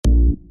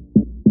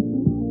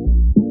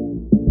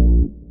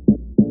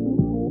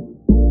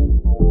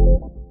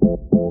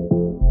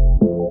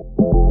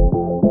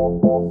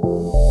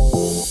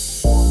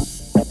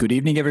Good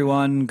evening,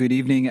 everyone. Good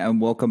evening,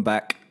 and welcome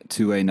back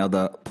to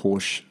another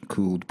Porsche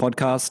Cooled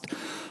podcast.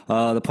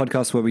 The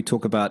podcast where we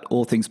talk about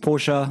all things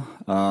Porsche.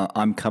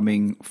 I'm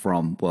coming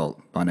from,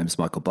 my name is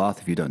Michael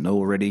Barth, if you don't know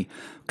already.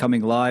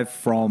 Coming live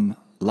from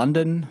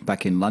London,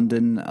 back in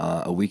London.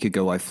 A week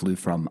ago, I flew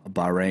from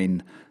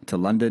Bahrain to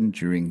London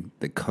during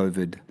the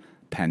COVID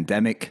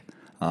pandemic.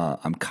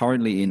 I'm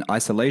currently in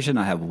isolation.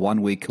 I have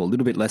 1 week, or a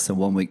little bit less than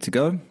 1 week to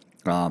go.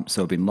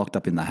 So I've been locked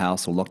up in the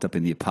house or locked up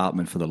in the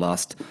apartment for the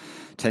last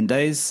 10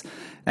 days.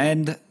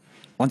 And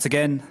once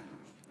again,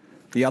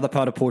 the other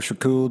part of Porsche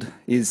Cooled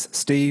is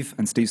Steve,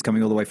 and Steve's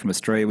coming all the way from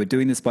Australia. We're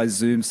doing this by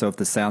Zoom, so if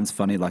the sound's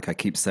funny, like I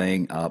keep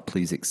saying,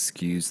 please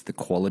excuse the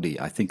quality.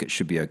 I think it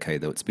should be okay,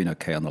 though. It's been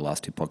okay on the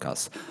last two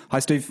podcasts. Hi,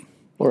 Steve.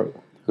 Or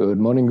good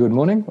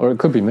morning. Or it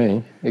could be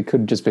me. It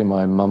could just be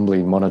my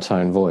mumbly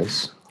monotone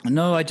voice.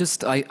 No,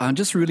 I'm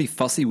just really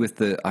fussy with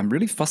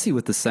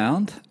the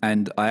sound,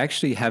 and I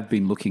actually have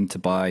been looking to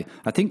buy.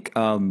 I think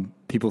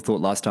people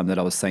thought last time that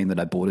I was saying that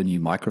I bought a new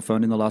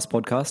microphone in the last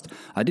podcast.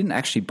 I didn't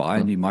actually buy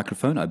a new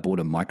microphone. I bought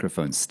a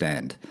microphone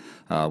stand,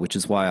 which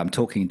is why I'm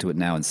talking to it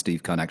now, and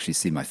Steve can't actually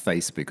see my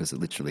face because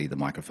the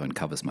microphone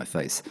covers my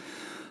face.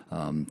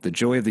 The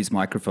joy of these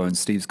microphones,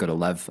 Steve's got a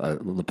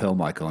lapel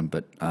mic on,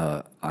 but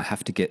I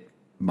have to get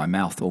my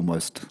mouth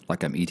almost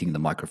like I'm eating the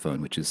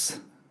microphone, which is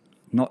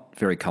not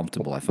very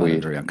comfortable. I find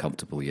it very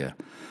uncomfortable, yeah.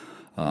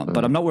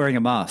 But I'm not wearing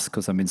a mask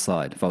because I'm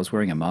inside. If I was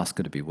wearing a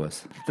mask, it'd be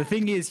worse. The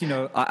thing is,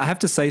 I have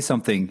to say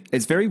something.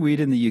 It's very weird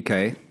in the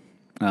UK,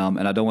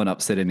 and I don't want to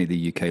upset any of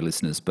the UK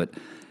listeners, but,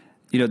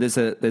 there's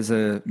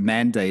a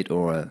mandate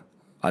or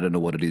I don't know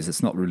what it is.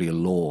 It's not really a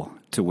law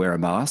to wear a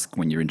mask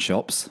when you're in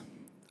shops.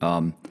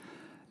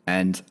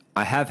 And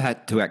I have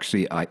had to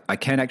I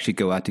can actually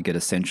go out to get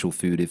essential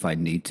food if I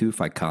need to,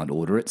 if I can't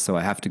order it. So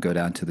I have to go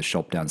down to the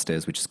shop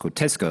downstairs, which is called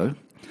Tesco,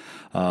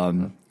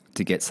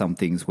 to get some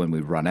things when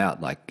we run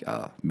out, like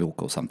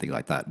milk or something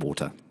like that,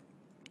 water.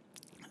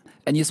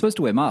 And you're supposed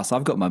to wear masks.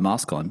 I've got my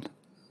mask on.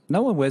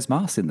 No one wears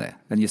masks in there,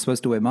 and you're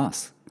supposed to wear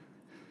masks.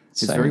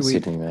 It's same very in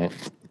weird. Sydney, mate.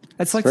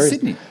 It's like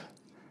Sydney.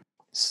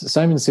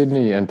 Same in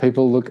Sydney, and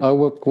people I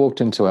walked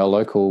into our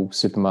local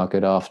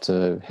supermarket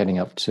after heading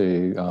up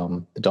to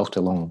the doctor.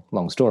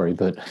 Long story,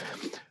 but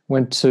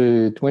went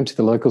to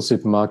the local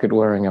supermarket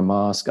wearing a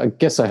mask. I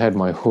guess I had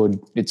my hood.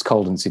 It's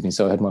cold in Sydney,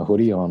 so I had my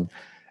hoodie on.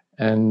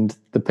 And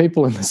the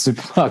people in the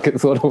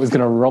supermarket thought I was going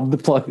to rob the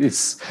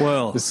place.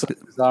 Well, it's so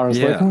bizarre. I was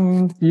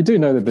like, you do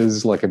know that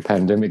there's like a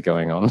pandemic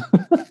going on.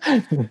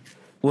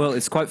 Well,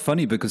 it's quite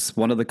funny because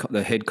one of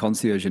the head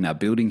concierge in our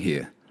building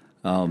here,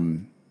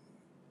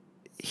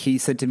 he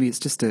said to me,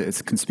 it's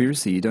a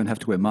conspiracy. You don't have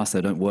to wear masks.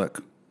 They don't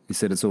work. He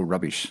said it's all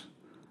rubbish.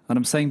 And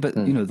I'm saying, but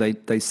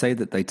they say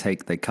that they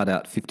cut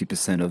out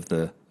 50% of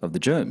the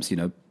germs.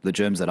 The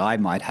germs that I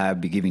might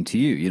be giving to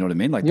you. You know what I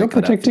mean? Like you're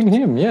protecting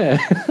him, yeah.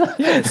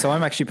 Yeah. So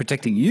I'm actually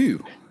protecting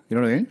you. You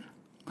know what I mean?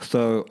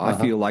 So I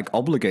feel like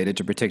obligated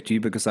to protect you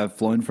because I've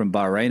flown from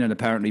Bahrain, and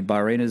apparently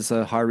Bahrain is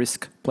a high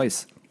risk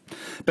place.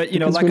 But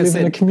because like we I live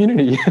said, in a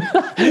community.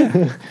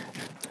 Yeah.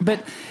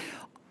 But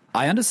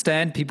I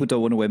understand people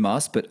don't want to wear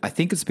masks, but I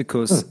think it's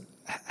because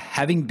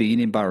having been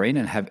in Bahrain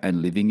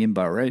and living in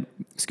Bahrain,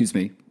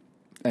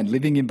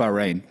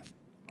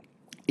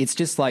 it's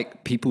just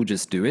like people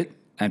just do it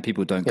and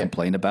people don't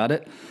complain about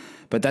it.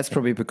 But that's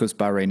probably because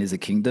Bahrain is a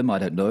kingdom. I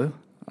don't know.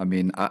 I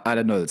mean, I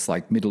don't know. It's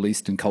like Middle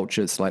Eastern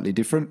culture. It's slightly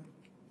different.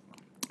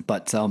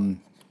 But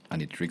I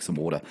need to drink some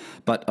water.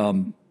 But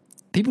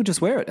people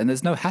just wear it and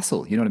there's no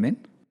hassle. You know what I mean?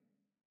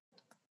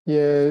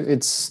 Yeah,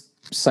 it's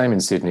same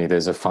in Sydney.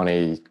 There's a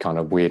funny kind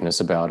of weirdness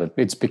about it.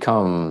 It's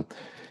become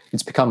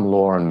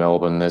law in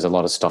Melbourne. There's a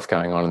lot of stuff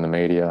going on in the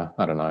media.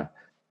 I don't know.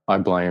 I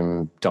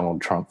blame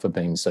Donald Trump for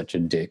being such a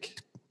dick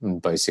and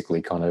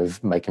basically kind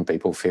of making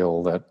people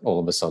feel that all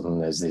of a sudden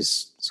there's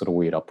this sort of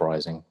weird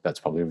uprising. That's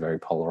probably very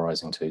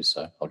polarizing too,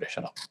 so I'll just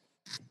shut up.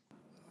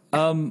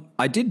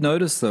 I did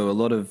notice, though,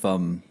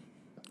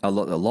 a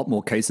lot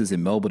more cases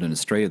in Melbourne and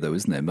Australia, though,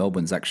 isn't there?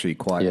 Melbourne's actually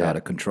quite out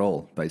of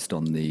control based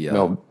on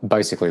the...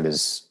 basically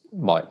there's...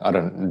 I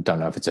don't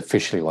know if it's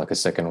officially like a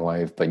second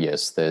wave, but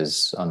yes,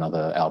 there's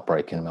another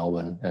outbreak in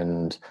Melbourne,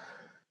 and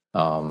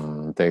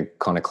they're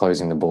kind of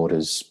closing the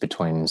borders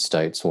between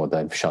states, or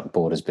they've shut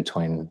borders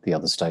between the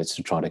other states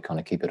to try to kind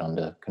of keep it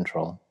under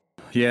control.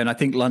 Yeah, and I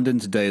think London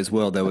today as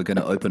well, they were going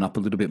to open up a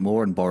little bit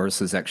more, and Boris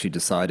has actually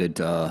decided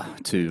to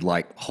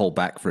hold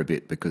back for a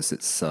bit because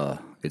it's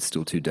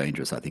still too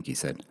dangerous, I think he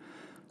said.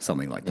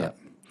 Something like that.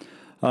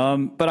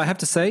 But I have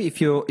to say, if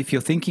you're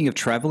thinking of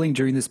traveling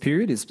during this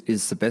period,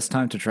 is the best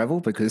time to travel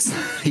because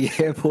the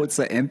airports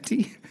are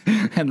empty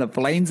and the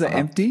planes are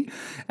empty.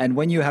 And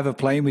when you have a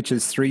plane which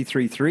is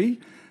 333,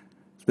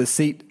 the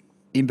seat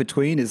in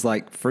between is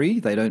like free.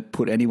 They don't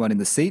put anyone in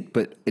the seat,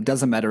 but it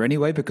doesn't matter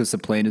anyway because the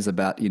plane is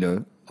about,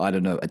 I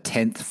don't know, a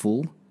tenth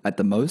full at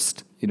the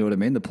most. You know what I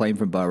mean? The plane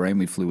from Bahrain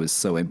we flew was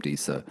so empty.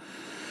 So,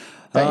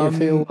 Don't you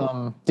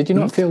feel? Did you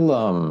not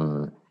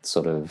feel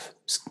sort of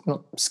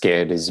not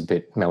scared is a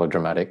bit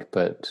melodramatic,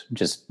 but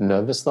just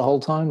nervous the whole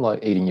time,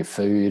 like eating your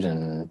food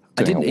and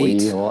doing a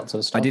wee and all that sort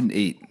of stuff? I didn't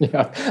eat.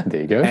 Yeah,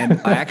 there you go. And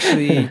I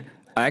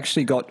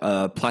actually got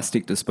a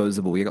plastic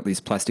disposable. We got these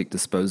plastic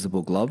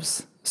disposable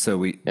gloves.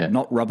 So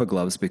not rubber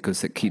gloves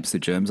because it keeps the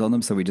germs on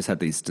them. So we just had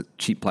these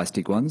cheap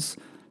plastic ones.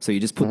 So you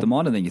just put them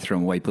on and then you throw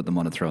them away, put them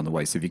on and throw them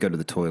away. So if you go to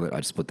the toilet, I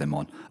just put them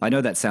on. I know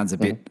that sounds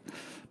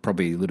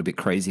probably a little bit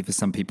crazy for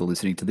some people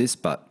listening to this,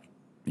 but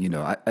you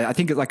know, I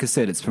think, like I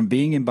said, it's from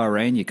being in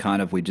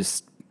Bahrain, we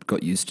just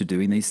got used to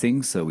doing these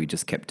things. So we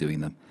just kept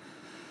doing them.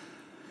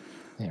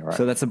 Yeah, right.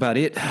 So that's about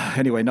it.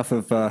 Anyway, enough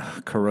of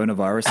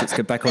coronavirus. Let's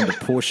get back onto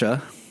Porsche.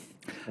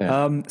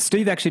 Yeah.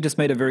 Steve actually just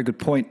made a very good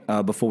point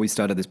before we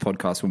started this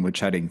podcast when we were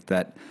chatting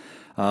that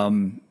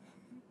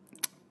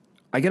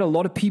I get a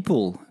lot of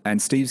people, and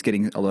Steve's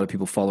getting a lot of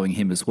people following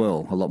him as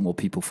well. A lot more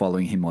people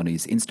following him on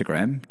his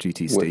Instagram,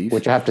 GT Steve.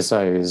 Which I have to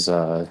say is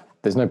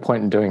there's no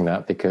point in doing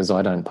that because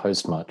I don't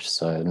post much,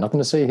 so nothing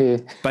to see here.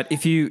 But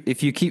if you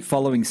keep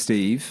following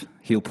Steve,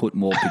 he'll put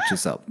more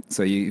pictures up.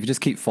 So you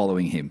just keep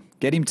following him.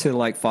 Get him to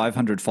like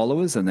 500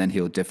 followers, and then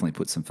he'll definitely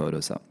put some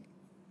photos up.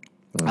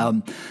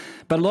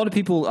 But a lot of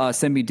people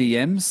send me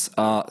DMs.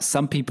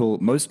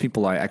 Most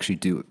people I actually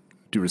do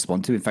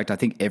respond to. In fact, I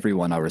think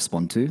everyone I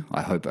respond to.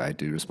 I hope I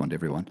do respond to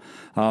everyone.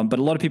 But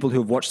a lot of people who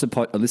have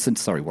listened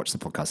to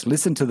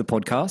the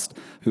podcast,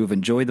 who have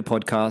enjoyed the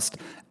podcast,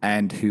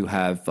 and who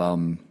have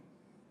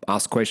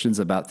asked questions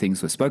about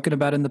things we've spoken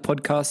about in the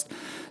podcast.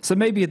 So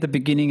maybe at the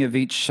beginning of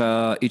each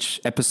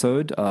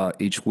episode,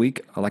 each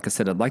week, like I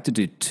said, I'd like to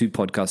do 2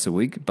 podcasts a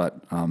week, but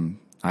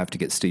I have to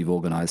get Steve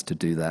organized to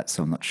do that,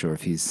 so I'm not sure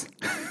if he's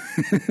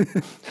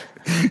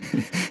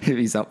if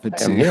he's up for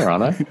 2. I'm here,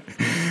 aren't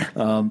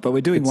I? But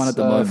we're doing one at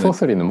the moment.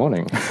 4:30 in the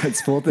morning. It's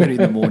 4:30 in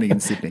the morning in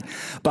Sydney.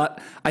 But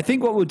I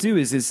think what we'll do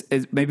is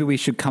maybe we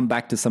should come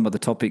back to some of the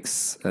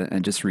topics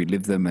and just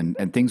relive them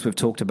and things we've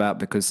talked about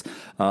because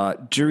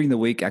during the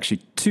week,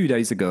 actually 2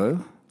 days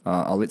ago,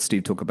 I'll let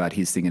Steve talk about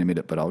his thing in a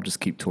minute, but I'll just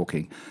keep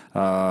talking.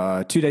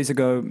 2 days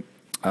ago,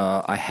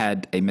 I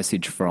had a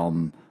message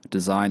from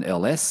Design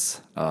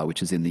LS,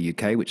 which is in the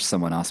UK, which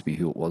someone asked me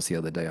who it was the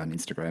other day on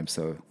Instagram.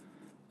 So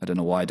I don't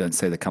know why I don't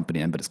say the company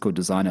name, but it's called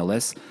Design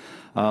LS.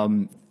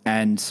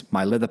 And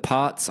my leather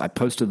parts, I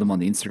posted them on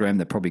the Instagram.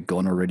 They're probably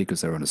gone already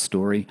because they're on a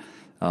story.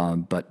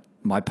 But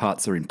my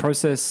parts are in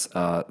process.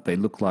 They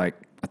look like,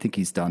 I think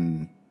he's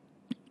done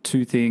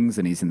 2 things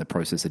and he's in the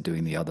process of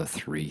doing the other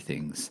 3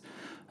 things.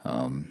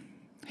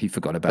 He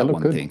forgot about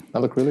one thing.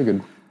 That look really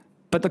good.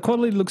 But the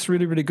quality looks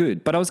really, really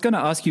good. But I was going to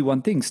ask you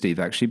one thing, Steve,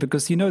 actually,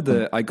 because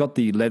I got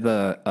the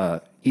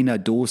leather inner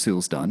door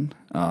sills done,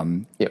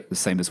 the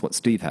same as what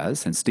Steve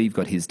has, and Steve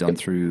got his done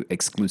through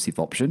Exclusive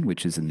Option,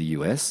 which is in the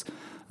US,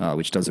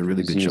 which does a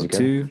really good job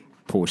too.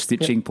 Porsche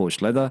stitching,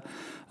 Porsche leather.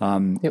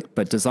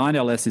 But Design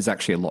LS is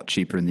actually a lot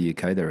cheaper in the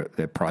UK.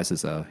 Their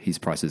prices are his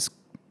prices.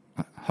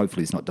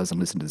 Hopefully, doesn't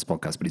listen to this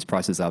podcast, but his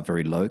prices are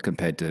very low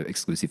compared to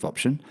Exclusive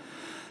Option.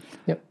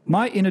 Yep.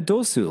 My inner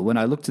door sill, when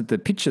I looked at the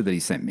picture that he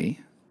sent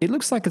me, it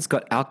looks like it's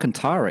got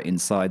Alcantara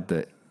inside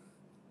the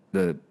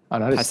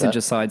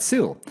passenger side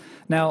sill.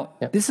 Now,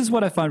 this is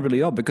what I find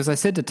really odd because I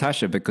said to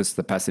Tasha, because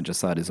the passenger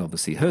side is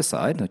obviously her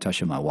side,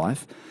 Natasha, my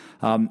wife,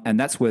 and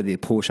that's where the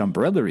Porsche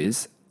umbrella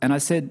is. And I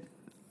said,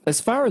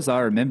 as far as I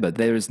remember,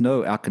 there is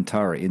no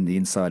Alcantara in the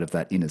inside of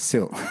that inner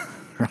sill,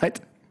 right?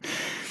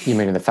 You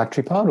mean in the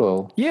factory part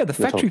or? Yeah, the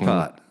factory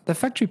part. The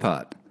factory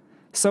part.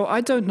 So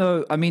I don't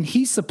know. I mean,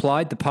 he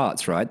supplied the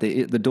parts, right?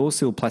 The door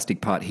sill plastic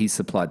part, he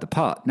supplied the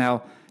part.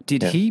 Now,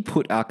 did he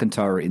put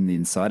Alcantara in the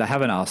inside? I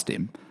haven't asked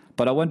him,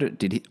 but I wonder,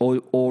 did he,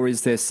 or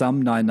is there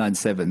some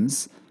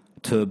 997s,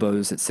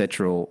 turbos,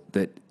 etc.,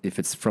 that if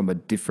it's from a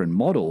different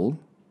model,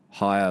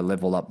 higher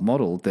level up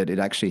model, that it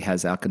actually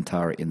has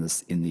Alcantara in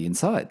the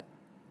inside?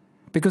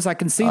 Because I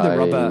can see the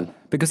rubber.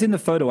 Because in the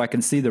photo, I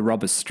can see the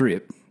rubber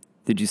strip.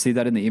 Did you see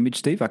that in the image,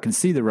 Steve? I can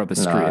see the rubber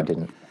strip. No, I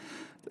didn't.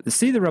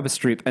 See the rubber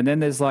strip, and then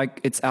there's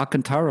it's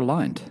Alcantara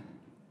lined.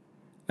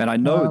 And I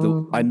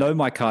know I know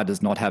my car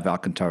does not have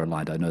Alcantara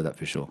lined. I know that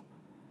for sure.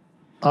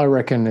 I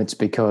reckon it's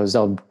because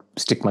I'll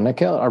stick my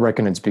neck out. I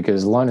reckon it's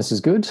because Linus is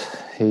good.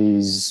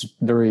 He's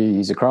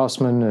a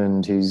craftsman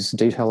and he's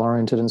detail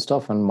oriented and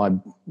stuff. And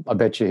I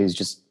bet you he's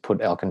just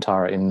put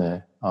Alcantara in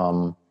there.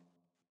 From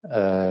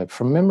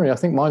memory, I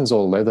think mine's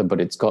all leather,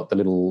 but it's got the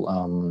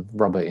little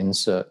rubber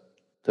insert,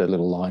 the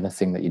little liner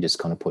thing that you just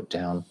kind of put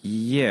down.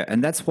 Yeah,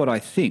 and that's what I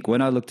think.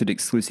 When I looked at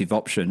Exclusive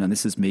Option, and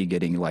this is me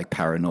getting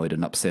paranoid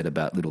and upset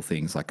about little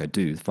things like I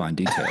do, fine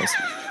details.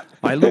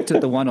 I looked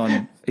at the one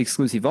on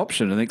Exclusive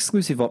Option, and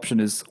Exclusive Option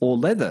is all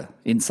leather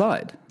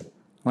inside.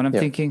 And I'm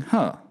thinking,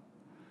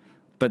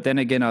 But then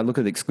again, I look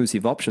at the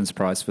Exclusive Options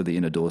price for the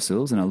inner door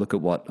sills, and I look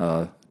at what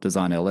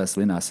Design LS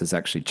Linus has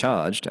actually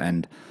charged,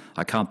 and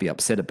I can't be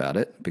upset about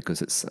it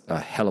because it's a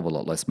hell of a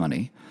lot less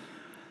money.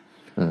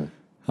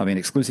 I mean,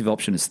 Exclusive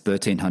Option is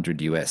 $1,300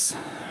 US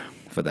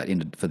for the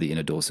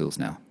inner door sills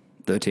now.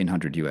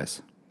 $1,300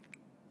 US.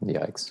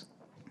 Yikes!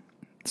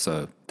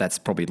 So that's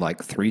probably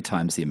 3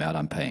 times the amount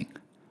I'm paying.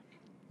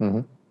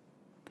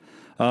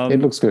 Mm-hmm. It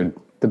looks good.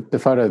 the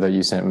photo that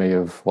you sent me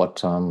of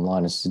what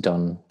Linus has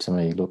done to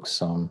me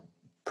looks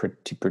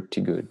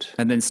pretty good.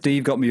 And then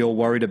Steve got me all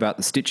worried about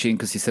the stitching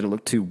because he said it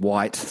looked too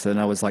white. So then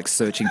I was like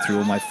searching through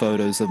all my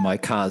photos of my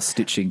car's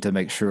stitching to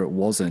make sure it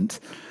wasn't.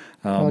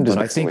 I'm just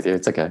messing with you.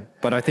 It's okay.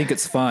 But I think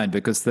it's fine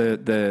because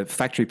the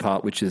factory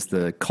part, which is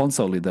the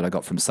console lid that I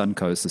got from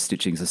Suncoast, the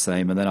stitching's the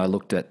same. And then I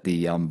looked at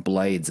the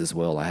blades as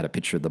well. I had a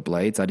picture of the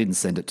blades. I didn't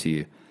send it to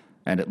you.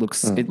 And it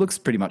looks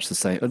pretty much the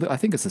same. I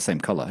think it's the same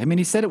color. I mean,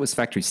 he said it was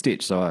factory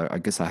stitched, so I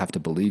guess I have to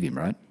believe him,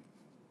 right?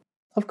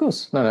 Of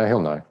course. No,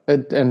 he'll know.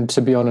 And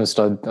to be honest,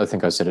 I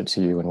think I said it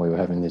to you when we were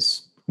having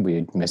this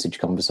weird message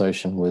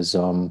conversation was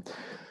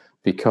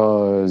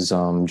because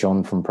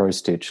John from Pro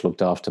Stitch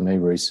looked after me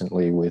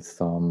recently with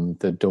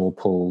the door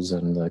pulls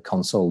and the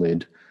console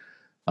lid.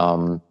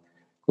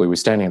 We were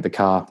standing at the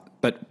car.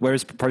 But where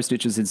is Pro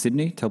Stitch? Is in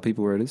Sydney? Tell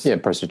people where it is. Yeah,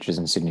 Pro Stitch is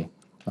in Sydney.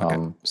 Okay.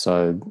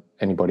 So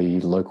anybody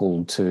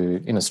local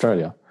in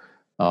Australia,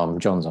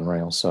 John's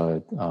unreal.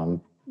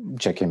 So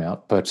check him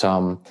out. But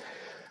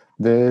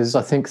there's,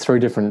 I think, 3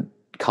 different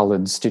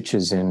coloured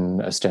stitches in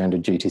a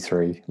standard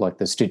GT3. Like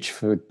the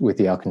stitch with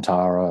the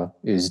Alcantara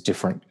is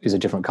a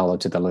different colour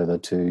to the leather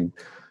to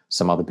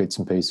some other bits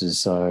and pieces.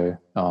 So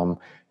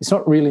it's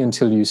not really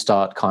until you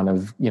start kind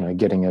of,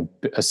 getting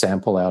a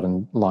sample out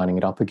and lining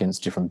it up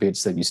against different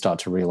bits that you start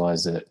to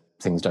realise that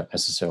things don't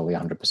necessarily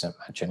 100%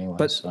 match anyway.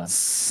 But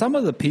some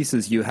of the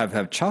pieces you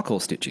have charcoal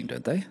stitching,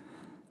 don't they?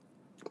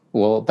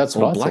 Well, that's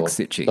what I black thought.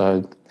 Stitching.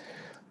 So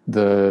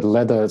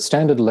the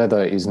standard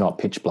leather is not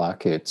pitch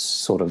black. It's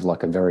sort of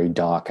like a very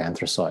dark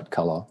anthracite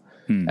colour,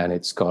 and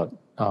it's got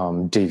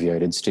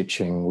deviated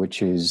stitching,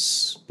 which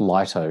is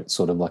lighter. It's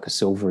sort of like a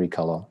silvery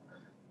colour.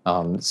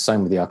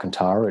 Same with the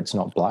Alcantara. It's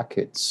not black.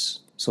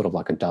 It's sort of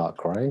like a dark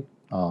grey.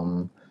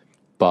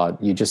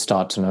 But you just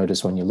start to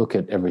notice when you look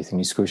at everything,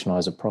 you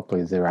scrutinise it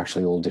properly, they're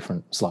actually all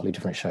slightly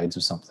different shades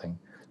of something.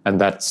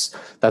 And that's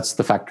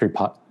the factory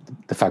part,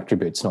 the factory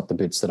bits, not the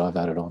bits that I've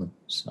added on.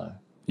 So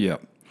yeah.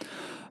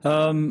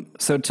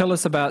 So tell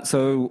us about,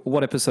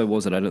 what episode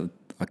was it?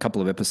 A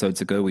couple of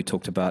episodes ago, we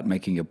talked about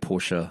making a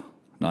Porsche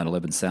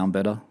 911 sound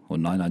better or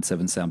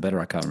 997 sound better.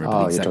 I can't remember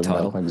the exact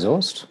title. About my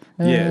exhaust?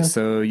 Yeah,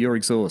 so your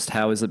exhaust,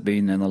 how has it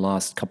been in the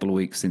last couple of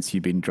weeks since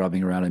you've been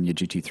driving around in your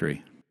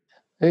GT3?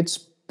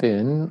 It's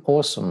been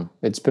awesome.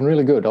 It's been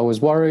really good. I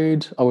was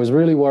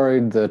really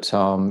worried that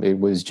it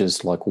was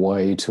just like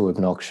way too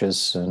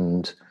obnoxious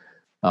and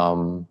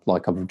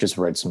like I've just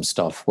read some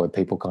stuff where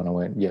people kind of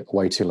went, yeah,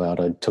 way too loud.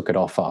 I took it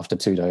off after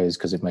 2 days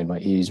because it made my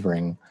ears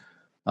ring.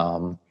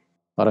 I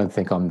don't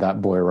think I'm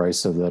that boy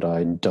racer that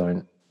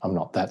I'm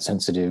not that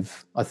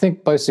sensitive. I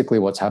think basically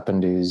what's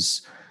happened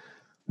is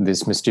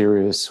this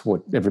mysterious,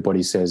 what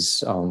everybody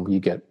says, you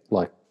get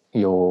like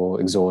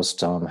your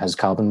exhaust has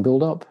carbon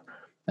buildup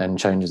and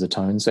changes the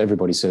tone. So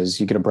everybody says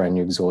you get a brand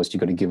new exhaust,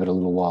 you've got to give it a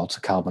little while to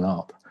carbon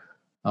up.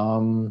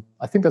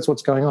 I think that's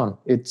what's going on.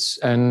 It's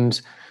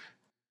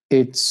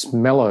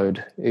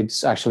mellowed.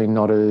 It's actually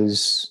not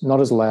as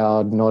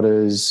loud, not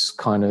as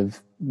kind of,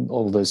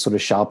 all the sort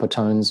of sharper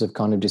tones have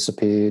kind of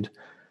disappeared.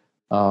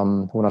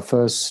 When I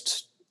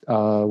first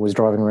was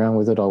driving around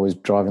with it, I was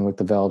driving with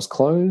the valves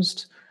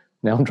closed.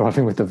 Now I'm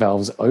driving with the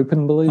valves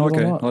open, believe it or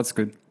not. Okay, that's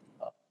good.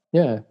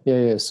 Yeah.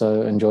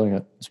 So enjoying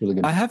it. It's really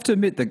good. I have to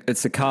admit that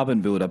it's a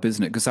carbon build-up,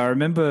 isn't it? Because I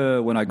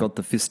remember when I got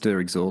the Pfister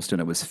exhaust and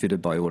it was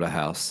fitted by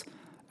Autohouse,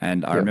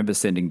 and I remember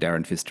sending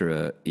Darren Pfister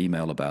an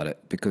email about it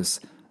because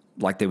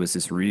like there was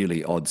this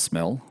really odd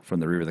smell from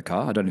the rear of the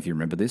car. I don't know if you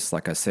remember this.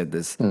 Like I said,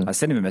 I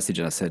sent him a message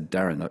and I said,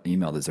 Darren,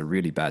 email, there's a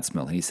really bad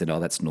smell. And he said, oh,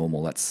 that's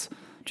normal. That's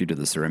due to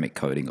the ceramic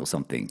coating or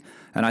something.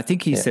 And I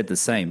think he said the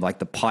same, like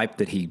the pipe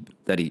that he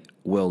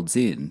welds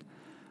in,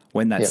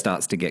 when that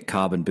starts to get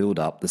carbon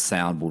build-up, the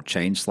sound will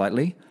change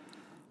slightly.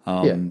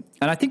 And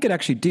I think it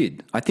actually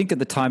did. I think at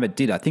the time it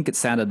did. I think it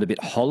sounded a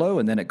bit hollow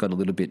and then it got a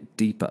little bit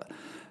deeper.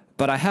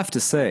 But I have to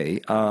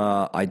say,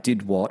 I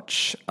did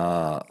watch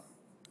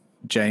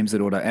James at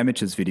Auto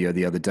Amateur's video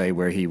the other day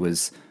where he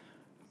was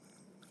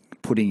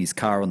putting his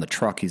car on the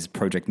truck, his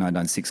Project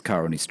 996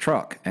 car on his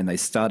truck, and they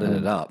started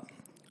it up.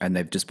 And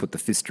they've just put the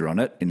Pfister on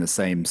it in the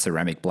same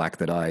ceramic black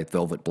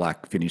velvet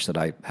black finish that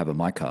I have on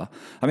my car.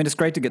 I mean, it's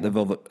great to get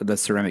the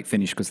ceramic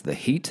finish because of the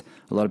heat.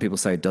 A lot of people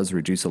say it does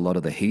reduce a lot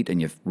of the heat and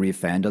your rear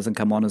fan doesn't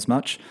come on as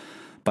much.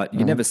 But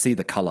you never see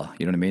the color,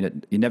 you know what I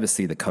mean? You never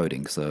see the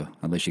coating, so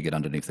unless you get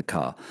underneath the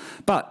car.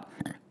 But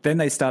then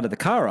they started the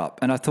car up,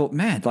 and I thought,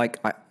 man, like,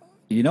 I'm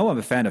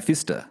a fan of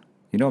Pfister.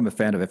 I'm a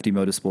fan of FD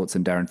Motorsports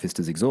and Darren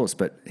Pfister's exhaust,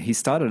 but he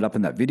started it up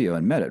in that video,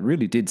 and man, it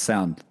really did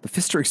sound, the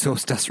Pfister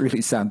exhaust does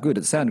really sound good.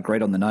 It sounded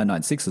great on the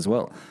 996 as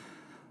well.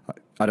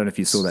 I don't know if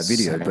you saw that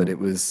video, but it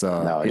was...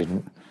 no, I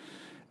didn't.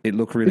 It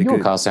looked really good.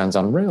 Your car sounds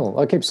unreal.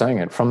 I keep saying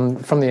it. From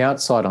the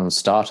outside on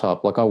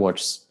startup, like I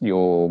watch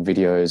your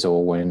videos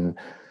or when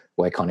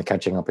we're kind of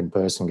catching up in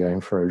person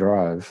going for a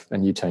drive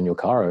and you turn your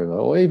car over,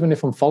 or even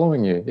if I'm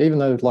following you, even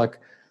though like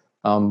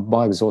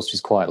my exhaust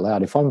is quite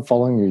loud, if I'm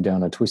following you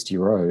down a twisty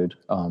road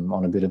on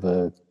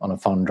a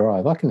fun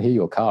drive, I can hear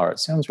your car. It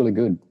sounds really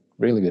good,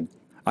 really good.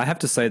 I have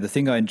to say the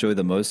thing I enjoy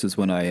the most is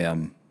when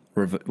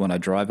when I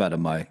drive out of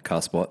my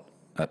car spot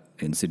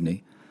in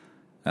Sydney,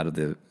 out of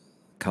the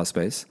car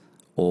space,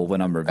 or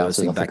when I'm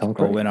reversing back,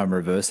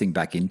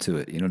 into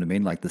it. You know what I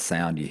mean? Like the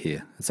sound you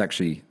hear. It's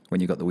actually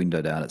when you got the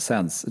window down. It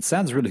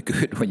sounds really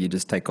good when you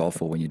just take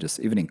off, or when you just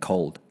even in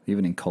cold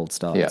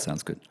start. It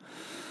sounds good.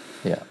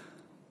 Yeah.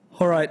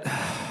 All right.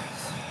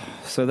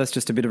 So that's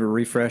just a bit of a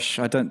refresh.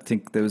 I don't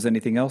think there was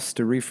anything else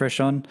to refresh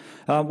on.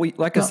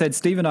 I said,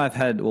 Steve and I have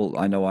had, well,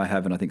 I know I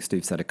have, and I think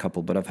Steve's had a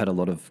couple, but I've had a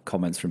lot of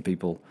comments from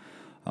people.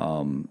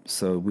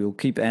 So we'll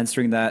keep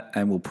answering that,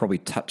 and we'll probably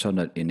touch on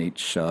it in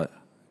each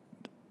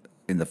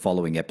in the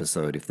following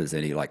episode if there's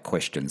any like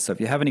questions. So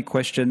if you have any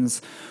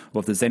questions, or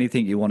if there's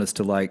anything you want us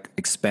to like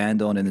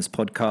expand on in this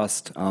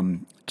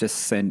podcast, just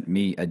send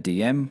me a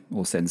DM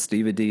or send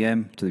Steve a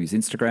DM to his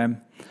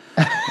Instagram.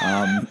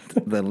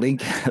 The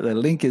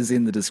link is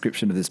in the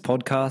description of this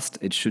podcast.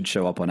 It should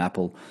show up on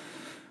Apple.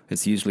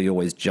 It's usually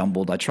always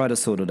jumbled. I try to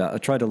sort it out. I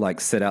try to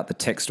like set out the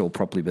text all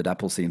properly, but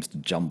Apple seems to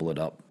jumble it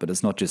up. But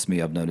it's not just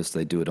me. I've noticed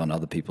they do it on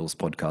other people's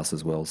podcasts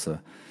as well. So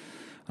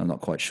I'm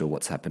not quite sure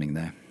what's happening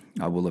there.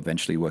 I will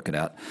eventually work it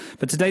out.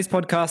 But today's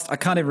podcast, I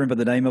can't even remember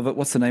the name of it.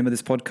 What's the name of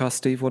this podcast,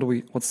 Steve?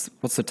 What's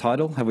the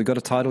title? Have we got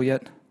a title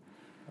yet?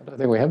 I don't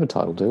think we have a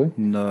title, do we?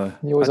 No.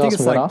 You always ask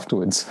me that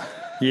afterwards.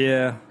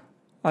 Yeah.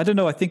 I don't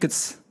know. I think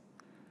it's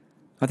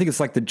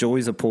like the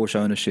joys of Porsche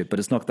ownership, but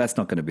that's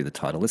not going to be the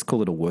title. Let's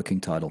call it a working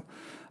title.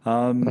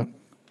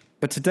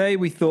 But today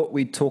we thought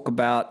we'd talk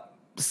about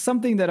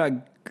something that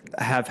I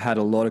have had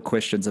a lot of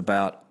questions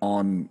about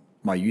on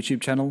my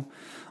YouTube channel.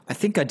 I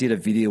think I did a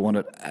video on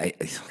it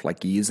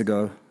like years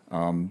ago,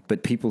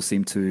 but people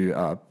seem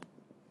to,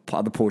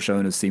 other Porsche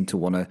owners seem to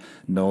want to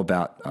know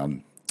about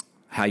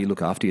how you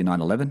look after your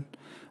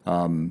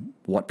 911,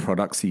 what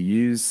products you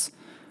use,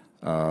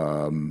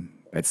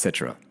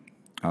 etc.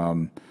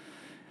 And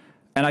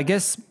I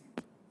guess,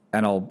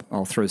 and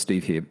I'll throw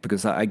Steve here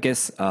because I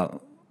guess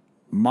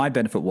my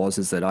benefit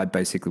is that I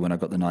basically, when I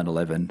got the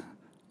 911,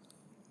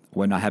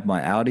 when I had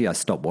my Audi, I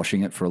stopped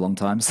washing it for a long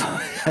time, so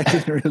I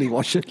didn't really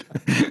wash it.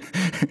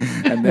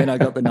 And then I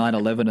got the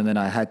 911, and then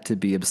I had to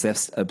be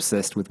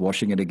obsessed with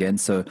washing it again.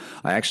 So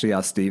I actually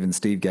asked Steve, and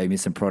Steve gave me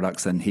some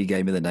products, and he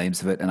gave me the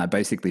names of it. And I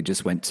basically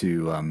just went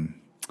to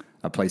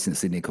a place in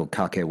Sydney called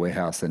Car Care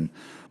Warehouse and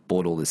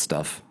bought all this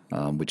stuff,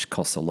 which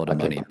costs a lot of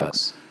money.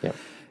 But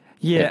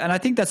yeah, and I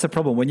think that's the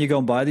problem. When you go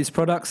and buy these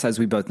products, as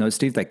we both know,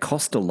 Steve, they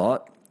cost a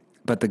lot,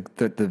 but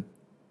the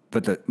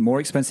more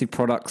expensive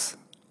products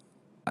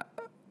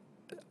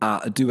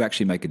do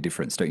actually make a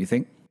difference, don't you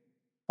think?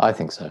 I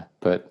think so,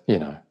 but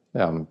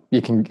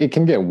it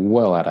can get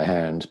well out of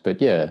hand.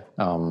 But yeah,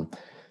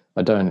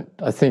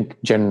 I think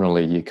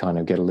generally you kind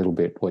of get a little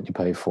bit what you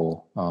pay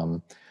for.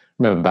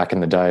 Remember back in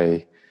the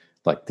day,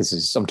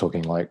 I'm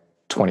talking like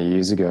 20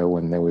 years ago,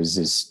 when there was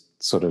this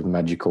sort of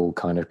magical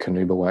kind of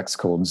carnauba wax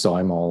called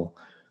Zymol,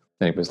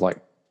 and it was like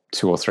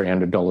 $200 or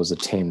 $300 a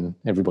tin.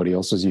 Everybody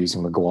else was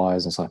using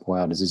Maguire's, and it's like,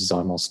 wow, does this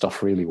Zymol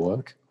stuff really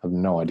work? I have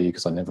no idea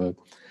because I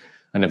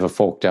never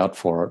forked out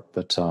for it.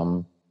 But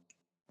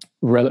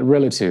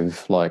relative,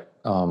 for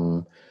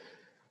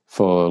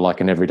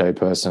like an everyday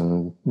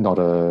person, I'm not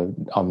a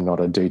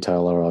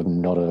detailer,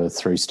 I'm not a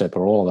three-stepper,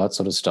 all of that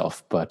sort of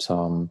stuff. But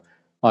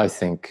I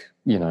think,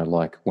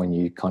 when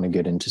you kind of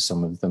get into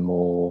some of the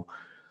more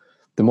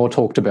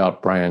talked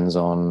about brands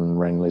on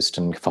Renlist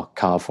and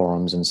car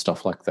forums and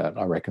stuff like that,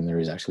 I reckon there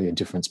is actually a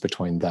difference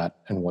between that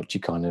and what you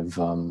kind of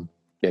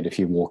get if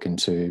you walk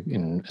into,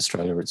 in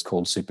Australia, it's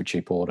called Super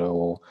Cheap Auto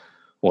or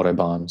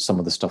Autobarn, some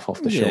of the stuff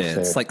off the shelf there.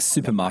 It's like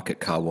supermarket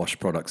car wash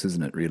products,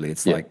 isn't it, really?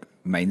 It's like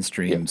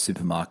mainstream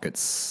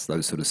supermarkets,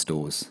 those sort of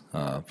stores,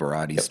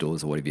 variety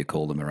stores or whatever you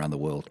call them around the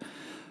world.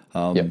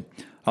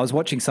 I was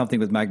watching something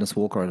with Magnus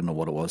Walker, I don't know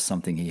what it was,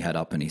 something he had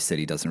up, and he said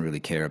he doesn't really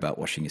care about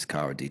washing his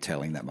car or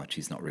detailing that much.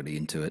 He's not really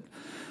into it.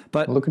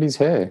 But look at his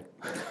hair.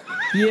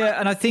 Yeah,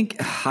 and I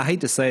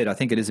hate to say it, I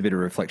think it is a bit of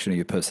a reflection of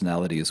your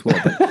personality as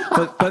well.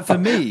 But for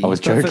me... I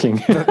was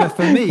joking. But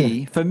for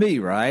me,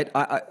 right,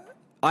 I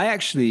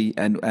actually,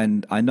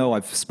 and I know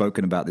I've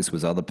spoken about this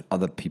with other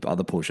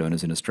Porsche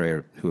owners in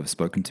Australia who have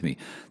spoken to me,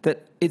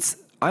 that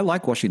I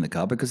like washing the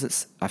car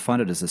because I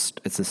find it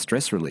it's a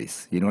stress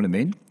release. You know what I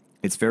mean?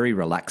 It's very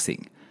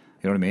relaxing.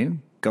 You know what I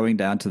mean? Going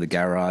down to the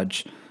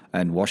garage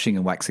and washing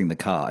and waxing the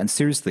car. And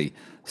seriously,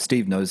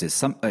 Steve knows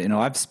this. I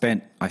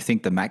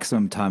think the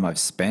maximum time I've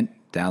spent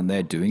down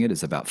there doing it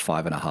is about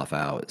 5.5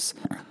 hours.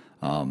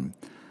 And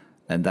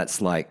that's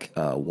like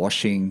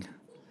washing,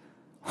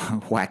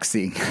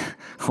 waxing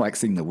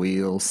the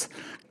wheels,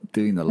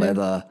 doing the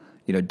leather,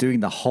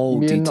 doing the whole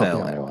detail.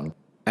 Not the only one.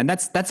 And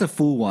that's a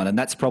full one. And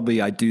that's probably,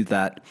 I do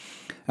that,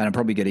 and I'm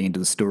probably getting into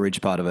the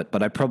storage part of it,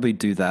 but I probably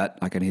do that.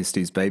 I can hear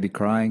Steve's baby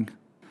crying.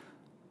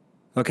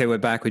 Okay, we're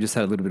back. We just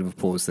had a little bit of a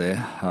pause there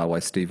while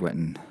Steve went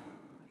and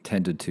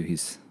tended to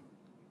his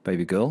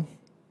baby girl,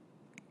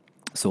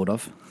 sort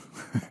of.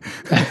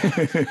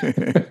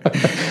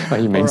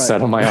 You mean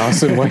sat on my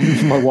ass and waiting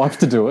for my wife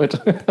to do it?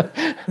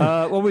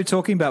 What we're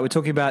talking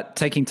about,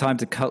 taking time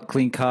to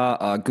clean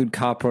car, good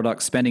car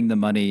products, spending the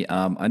money.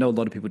 I know a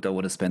lot of people don't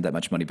want to spend that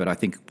much money, but I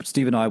think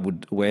Steve and I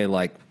we're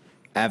like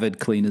avid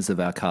cleaners of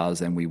our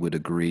cars, and we would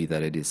agree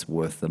that it is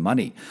worth the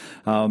money.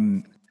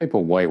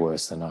 People way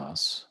worse than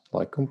us,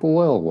 like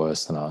well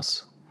worse than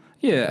us.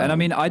 Yeah, and I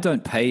mean, I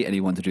don't pay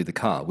anyone to do the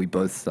car. We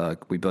both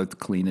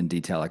clean and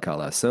detail our car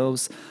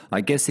ourselves.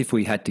 I guess if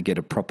we had to get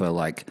a proper,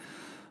 like,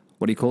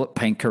 what do you call it,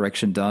 paint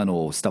correction done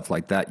or stuff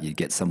like that, you'd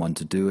get someone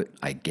to do it,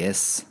 I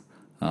guess.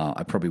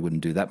 I probably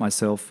wouldn't do that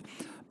myself.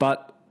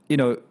 But, you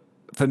know,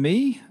 for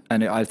me,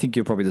 and I think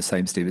you're probably the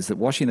same, Steve, is that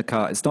washing the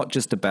car, it's not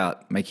just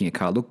about making a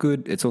car look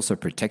good, it's also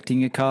protecting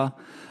your car.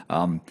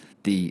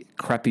 The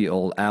crappy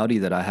old Audi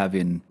that I have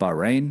in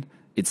Bahrain,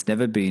 it's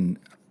never been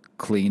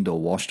cleaned or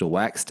washed or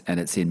waxed, and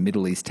it's in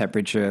Middle East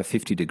temperature,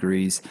 50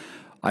 degrees.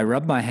 I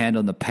rub my hand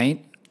on the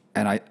paint,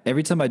 and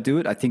every time I do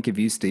it, I think of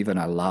you, Steve, and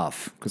I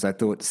laugh because I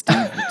thought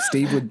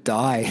Steve would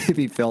die if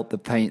he felt the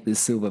paint, this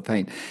silver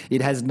paint.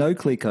 It has no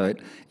clear coat.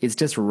 It's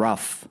just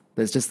rough.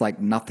 There's just like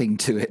nothing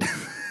to it.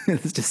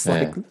 It's just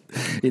like,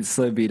 it's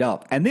so beat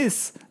up. And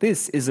this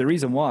is the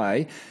reason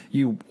why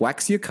you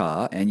wax your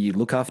car and you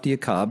look after your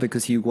car,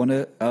 because you want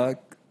to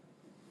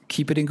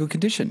keep it in good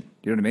condition.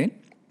 You know what I mean?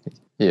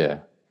 Yeah.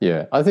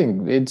 Yeah, I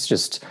think it's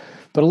just,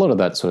 but a lot of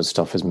that sort of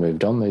stuff has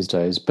moved on these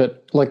days.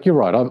 But like, you're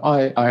right,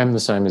 I am the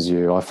same as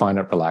you. I find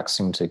it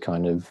relaxing to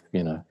kind of,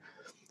 you know,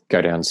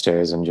 go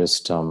downstairs and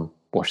just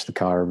wash the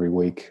car every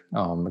week.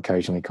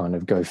 Occasionally kind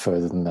of go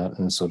further than that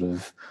and sort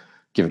of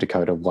give it a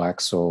coat of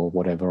wax or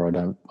whatever.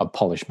 I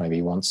polish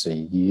maybe once a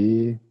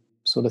year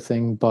sort of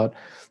thing. But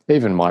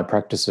even my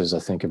practices, I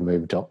think, have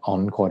moved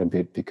on quite a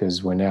bit,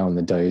 because we're now in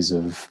the days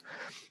of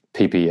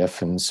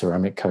PPF and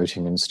ceramic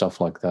coating and stuff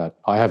like that.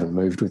 I haven't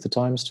moved with the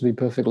times, to be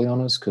perfectly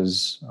honest,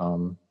 because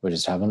we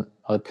just haven't.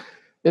 I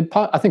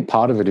think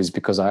part of it is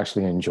because I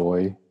actually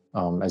enjoy,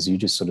 as you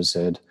just sort of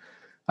said,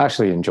 I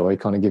actually enjoy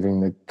kind of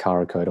giving the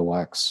car a coat of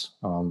wax.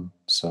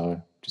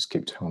 So just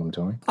keep doing what I'm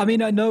doing. I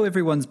mean, I know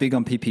everyone's big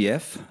on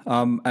PPF,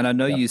 and I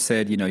know you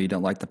said, you know, you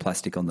don't like the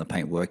plastic on the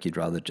paintwork. You'd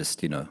rather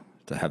just, you know,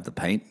 to have the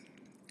paint.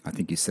 I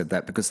think you said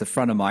that because the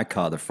front of my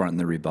car, the front and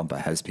the rear bumper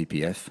has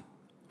PPF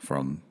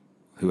from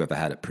whoever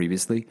had it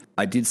previously.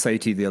 I did say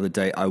to you the other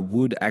day, I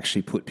would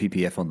actually put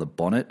PPF on the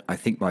bonnet. I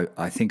do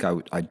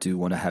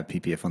want to have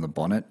PPF on the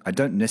bonnet. I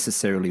don't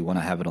necessarily want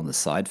to have it on the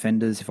side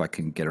fenders if I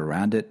can get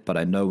around it, but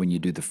I know when you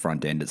do the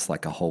front end, it's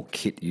like a whole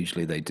kit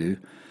usually they do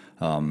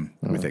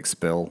with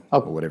Expel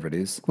or whatever it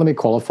is. Let me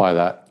qualify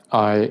that.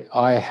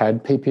 I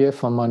had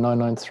PPF on my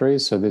 993,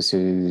 so this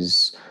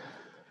is,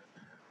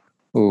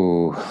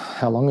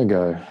 how long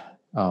ago?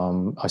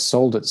 I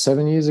sold it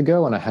 7 years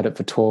ago, and I had it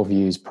for 12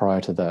 years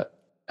prior to that.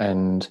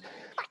 And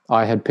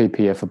I had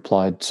PPF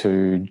applied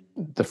to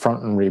the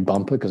front and rear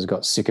bumper because I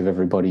got sick of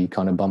everybody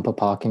kind of bumper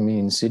parking me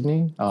in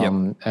Sydney,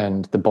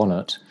 and the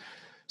bonnet.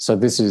 So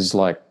this is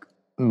like,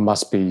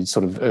 must be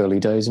sort of early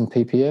days in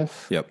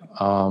PPF. Yep.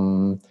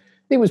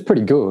 It was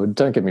pretty good,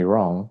 don't get me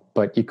wrong,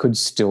 but you could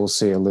still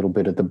see a little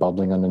bit of the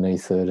bubbling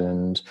underneath it,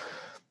 and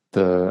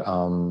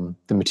the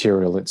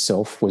material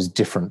itself was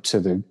different to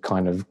the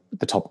kind of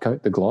the top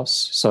coat, the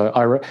gloss.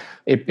 So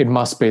it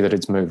must be that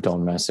it's moved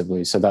on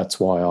massively. So that's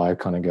why I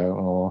kind of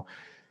go,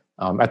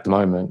 at the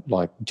moment,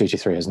 like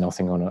GT3 has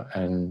nothing on it,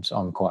 and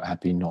I'm quite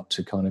happy not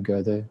to kind of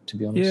go there, to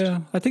be honest. Yeah,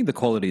 I think the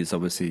quality is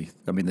obviously,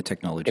 I mean, the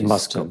technology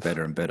has got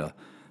better and better.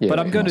 Yeah, but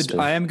I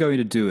am going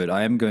to do it.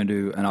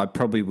 And I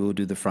probably will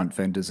do the front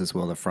fenders as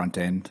well, the front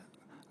end.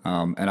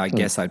 And I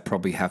guess I'd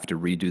probably have to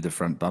redo the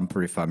front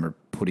bumper if I'm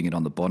putting it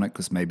on the bonnet,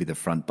 because maybe the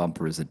front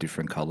bumper is a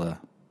different color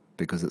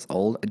because it's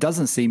old. It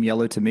doesn't seem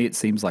yellow to me. It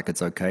seems like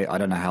it's okay. I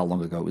don't know how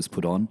long ago it was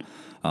put on.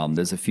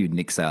 There's a few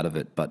nicks out of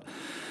it, but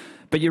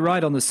you're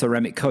right on the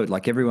ceramic coat.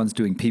 Like, everyone's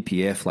doing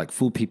PPF, like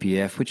full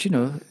PPF, which, you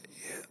know,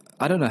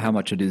 I don't know how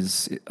much it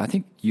is. I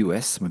think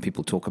US, when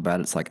people talk about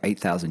it, it's like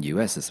 8,000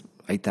 US. It's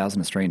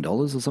 8,000 Australian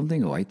dollars or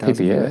something, or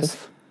 8,000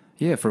 US.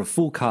 Yeah, for a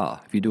full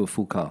car, if you do a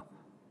full car.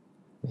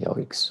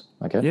 Yikes.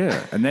 Okay.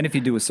 Yeah, and then if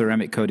you do a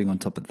ceramic coating on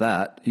top of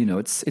that, you know,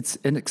 it's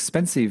an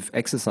expensive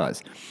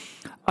exercise.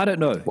 I don't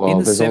know. Well, in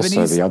the there's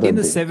also the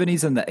other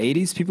 70s and the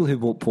 80s, people who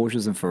bought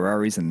Porsches and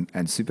Ferraris and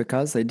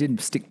supercars, they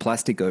didn't stick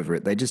plastic over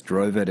it. They just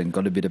drove it and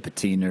got a bit of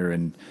patina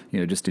and, you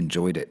know, just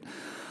enjoyed it.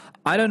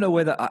 I don't know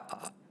whether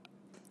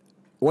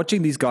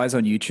watching these guys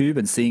on YouTube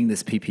and seeing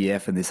this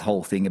PPF and this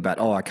whole thing about,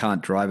 I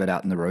can't drive it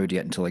out in the road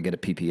yet until I get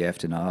it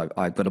PPF'd, and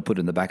I've got to put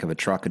it in the back of a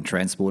truck and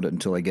transport it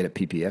until I get it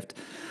PPF'd.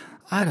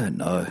 I don't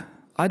know.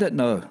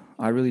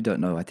 I really don't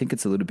know. I think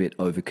it's a little bit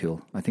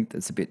overkill. I think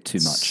that's a bit too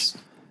much.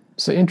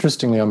 So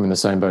interestingly, I'm in the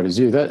same boat as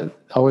you. That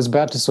I was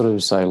about to sort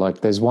of say,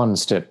 like, there's one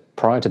step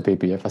prior to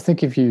PPF. I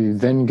think if you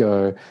then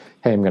go,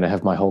 hey, I'm going to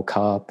have my whole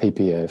car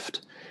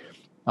PPF'd,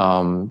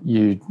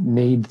 you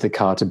need the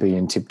car to be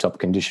in tip-top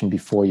condition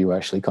before you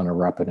actually kind of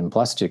wrap it in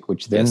plastic,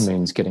 which then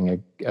means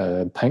getting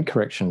a paint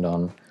correction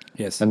done.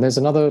 Yes. And there's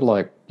another,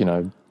 like, you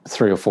know,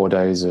 3 or 4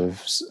 days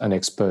of an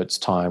expert's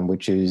time,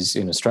 which is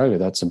in Australia,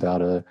 that's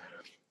about a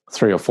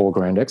 $3 or $4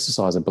 grand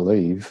exercise, I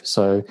believe.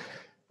 So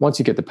once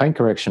you get the paint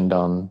correction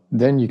done,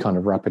 then you kind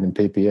of wrap it in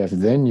PPF,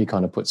 then you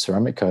kind of put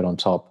ceramic coat on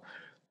top.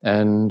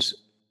 And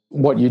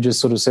what you just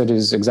sort of said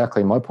is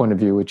exactly my point of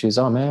view, which is,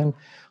 oh man,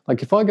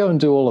 like if I go and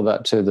do all of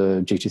that to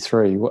the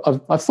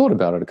GT3, I've thought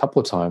about it a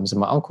couple of times, and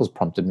my uncle's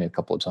prompted me a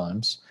couple of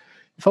times.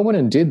 If I went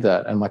and did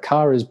that and my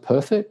car is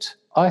perfect,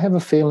 I have a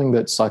feeling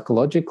that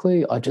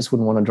psychologically I just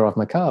wouldn't want to drive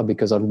my car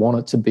because I'd want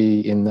it to be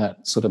in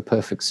that sort of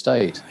perfect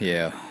state.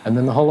 Yeah. And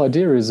then the whole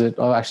idea is that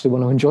I actually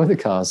want to enjoy the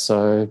car.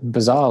 So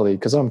bizarrely,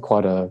 because I'm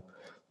quite a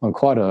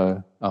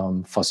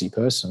fussy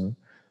person,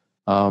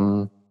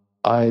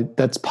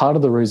 that's part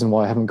of the reason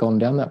why I haven't gone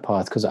down that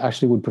path, because I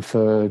actually would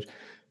prefer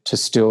to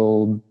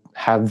still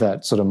have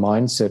that sort of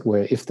mindset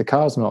where if the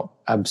car's not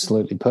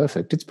absolutely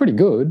perfect, it's pretty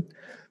good,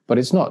 but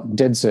it's not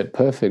dead set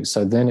perfect.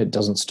 So then it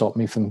doesn't stop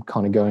me from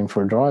kind of going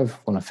for a drive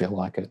when I feel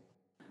like it.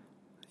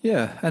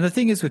 Yeah. And the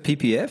thing is with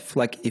PPF,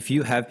 like if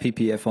you have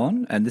PPF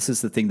on, and this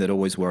is the thing that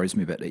always worries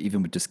me about it,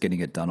 even with just getting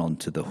it done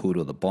onto the hood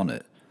or the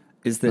bonnet,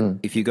 is that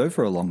if you go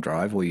for a long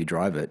drive or you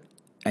drive it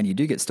and you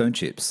do get stone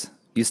chips,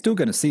 you're still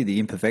going to see the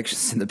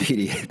imperfections in the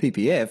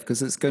PPF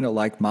because it's going to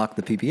like mark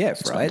the PPF,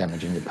 it's right? Not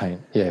damaging the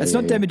paint. Yeah, it's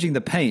not damaging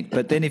the paint,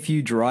 but then if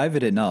you drive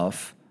it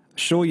enough,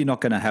 sure, you're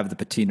not going to have the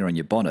patina on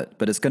your bonnet,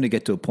 but it's going to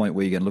get to a point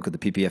where you're going to look at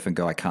the PPF and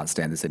go, I can't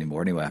stand this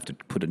anymore anyway. I have to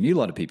put a new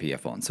lot of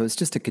PPF on. So it's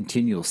just a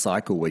continual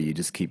cycle where you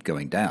just keep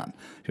going down.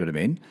 You know what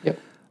I mean? Yep.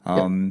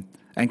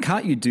 And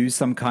can't you do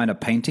some kind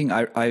of painting?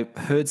 I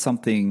heard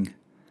something.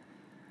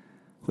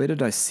 Where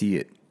did I see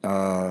it?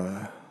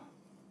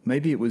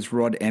 Maybe it was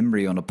Rod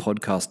Emery on a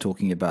podcast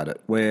talking about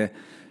it, where,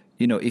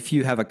 you know, if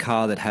you have a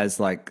car that has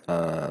like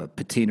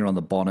patina on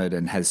the bonnet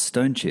and has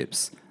stone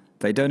chips,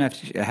 they don't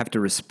have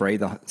to spray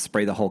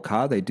the whole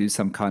car. They do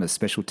some kind of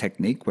special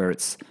technique where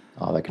it's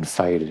they can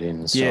fade it in.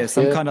 And stuff. Yeah,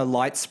 some kind of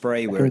light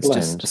spray where it's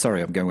blend. just.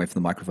 Sorry, I'm going away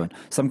from the microphone.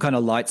 Some kind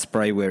of light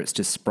spray where it's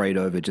just sprayed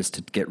over just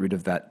to get rid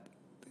of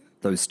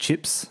those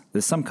chips.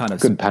 There's some kind of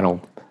good panel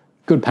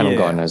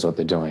guy knows what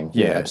they're doing.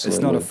 Yeah, absolutely.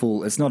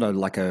 it's not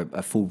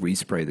a full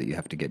respray that you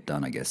have to get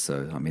done, I guess.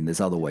 So, I mean,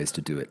 there's other ways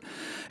to do it.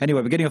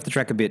 Anyway, we're getting off the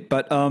track a bit,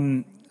 but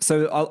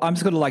so I'm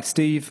just going to like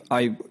Steve.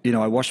 I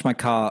wash my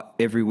car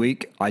every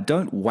week. I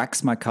don't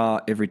wax my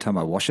car every time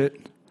I wash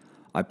it.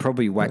 I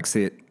probably wax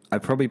it. I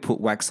probably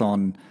put wax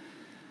on,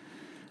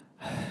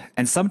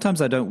 and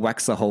sometimes I don't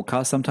wax the whole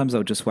car. Sometimes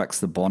I'll just wax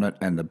the bonnet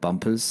and the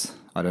bumpers.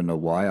 I don't know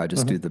why. I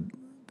just do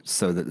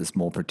so that there's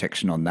more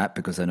protection on that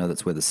because I know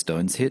that's where the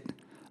stones hit.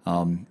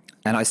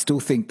 And I still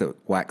think that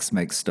wax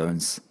makes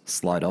stones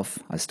slide off.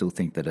 I still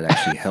think that it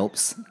actually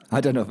helps. I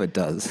don't know if it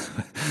does,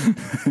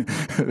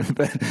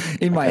 but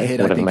in my head,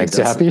 I think makes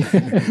it does. You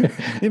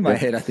happy. In my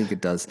head, I think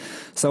it does.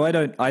 So I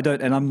don't,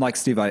 and I'm like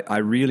Steve, I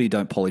really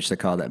don't polish the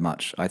car that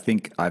much. I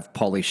think I've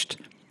polished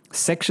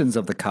sections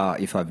of the car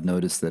if I've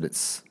noticed that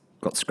it's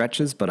got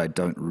scratches, but I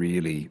don't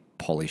really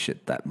polish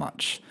it that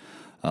much.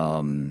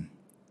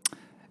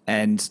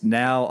 And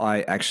now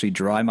I actually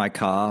dry my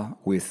car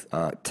with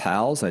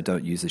towels. I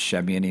don't use a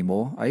chamois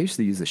anymore. I used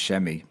to use a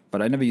chamois,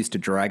 but I never used to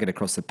drag it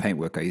across the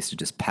paintwork. I used to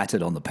just pat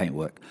it on the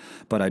paintwork.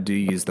 But I do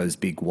use those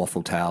big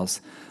waffle towels,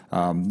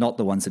 not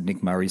the ones that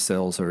Nick Murray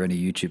sells or any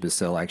YouTubers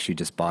sell. I actually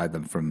just buy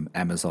them from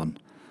Amazon.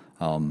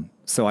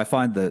 So I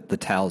find the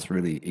towels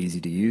really easy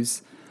to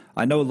use.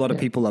 I know a lot of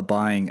people are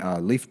buying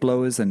leaf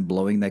blowers and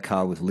blowing their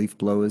car with leaf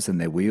blowers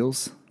and their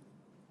wheels.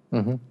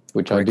 Mm-hmm.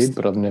 Which I did,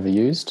 but I've never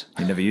used.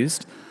 You never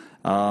used?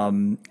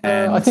 And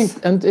I think,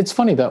 and it's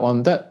funny that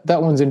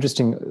one's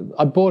interesting.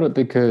 I bought it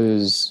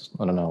because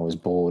I don't know, I was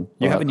bored.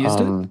 You haven't used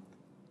it?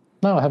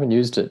 No, I haven't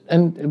used it.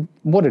 And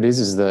what it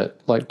is that,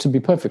 like, to be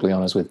perfectly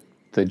honest with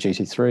the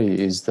GT3,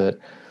 is that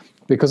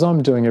because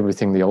I'm doing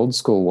everything the old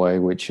school way,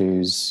 which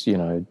is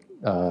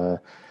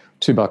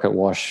 2-bucket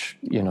wash.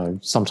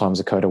 Sometimes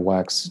a coat of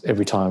wax.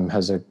 Every time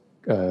has a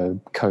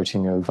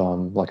coating of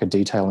like a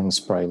detailing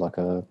spray, like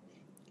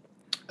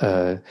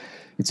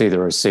it's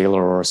either a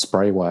sealer or a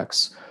spray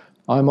wax.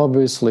 I'm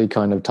obviously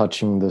kind of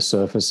touching the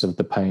surface of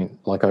the paint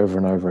like over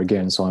and over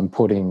again. So I'm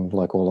putting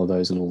like all of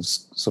those little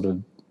sort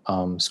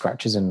of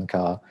scratches in the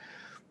car.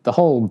 The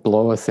whole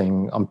blower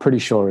thing, I'm pretty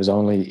sure, is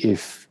only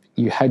if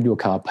you had your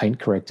car paint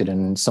corrected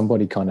and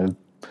somebody kind of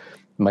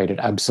made it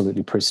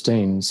absolutely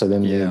pristine. So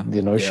then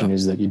the notion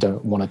is that you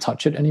don't want to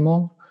touch it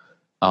anymore.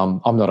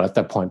 I'm not at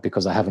that point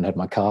because I haven't had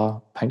my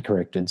car paint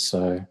corrected.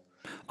 So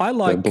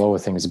the blower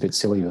thing is a bit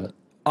silly, but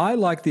I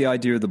like the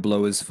idea of the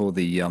blowers for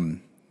the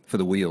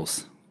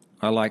wheels.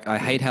 I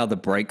hate how the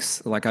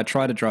brakes, like I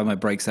try to dry my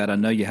brakes out. I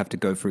know you have to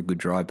go for a good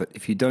dry, but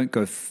if you don't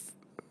go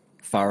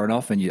far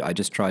enough and I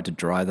just tried to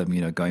dry them,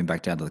 going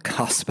back down to the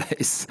car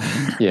space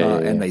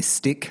and they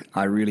stick.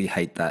 I really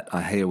hate that.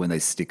 I hate it when they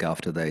stick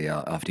after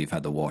you've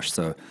had the wash.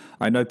 So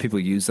I know people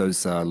use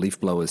those leaf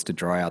blowers to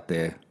dry out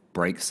their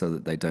brakes so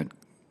that they don't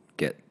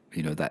get,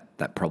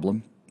 that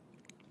problem.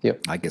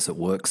 Yep. I guess it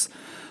works.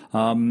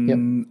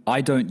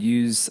 I don't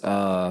use,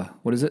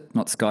 what is it?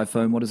 Not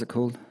Skyfoam. What is it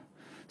called?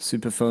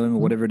 Super foam or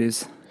whatever it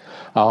is.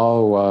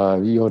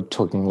 Oh, you're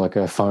talking like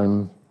a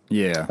foam.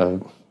 Yeah.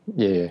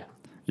 Yeah.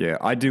 Yeah.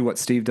 I do what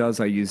Steve does.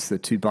 I use the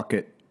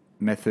 2-bucket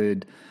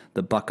method.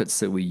 The buckets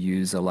that we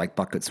use are like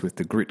buckets with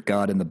the grit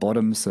guard in the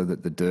bottom so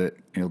that the dirt,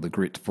 the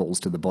grit falls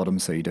to the bottom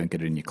so you don't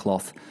get it in your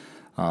cloth.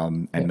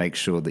 And make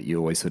sure that you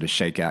always sort of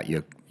shake out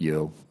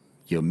your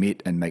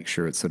mitt and make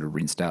sure it's sort of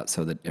rinsed out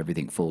so that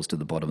everything falls to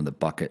the bottom of the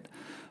bucket.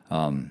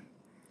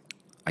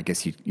 I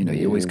guess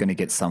you're always going to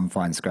get some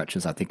fine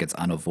scratches. I think it's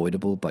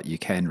unavoidable, but you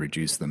can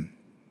reduce them.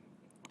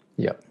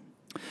 Yep.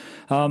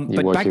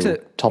 But back to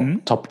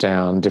top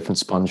down, different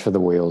sponge for the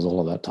wheels, all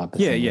of that type of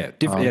thing. Yeah,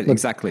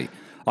 exactly.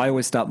 I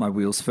always start my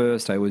wheels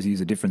first. I always use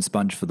a different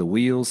sponge for the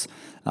wheels.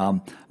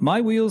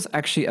 My wheels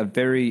actually are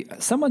very.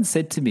 Someone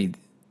said to me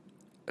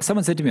on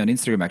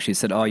Instagram actually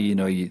said, "Oh,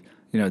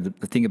 the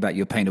thing about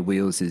your painted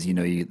wheels is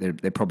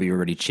they're probably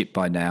already chipped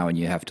by now, and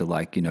you have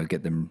to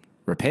get them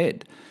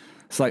repaired."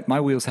 It's like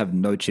my wheels have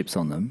no chips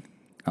on them.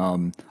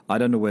 I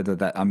don't know whether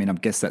that, I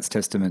guess that's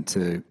testament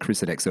to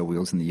Chris at XL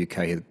Wheels in the UK,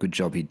 a good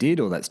job he did,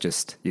 or that's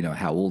just,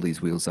 how all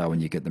these wheels are when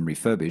you get them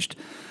refurbished.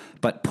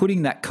 But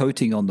putting that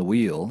coating on the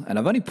wheel, and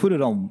I put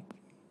it on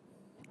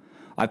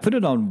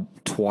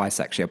twice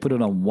actually. I put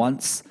it on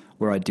once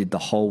where I did the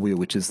whole wheel,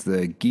 which is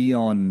the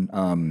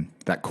Gion,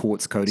 that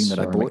quartz coating that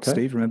I bought, coat?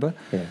 Steve, remember?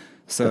 Yeah.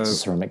 So that's a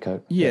ceramic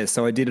coat. Yeah,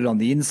 so I did it on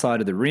the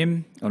inside of the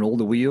rim on all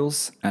the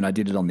wheels, and I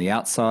did it on the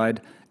outside.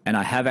 And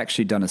I have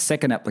actually done a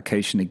second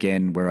application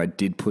again where I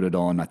did put it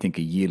on, I think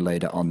a year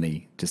later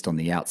just on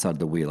the outside of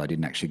the wheel. I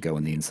didn't actually go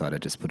on the inside. I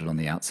just put it on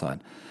the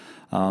outside.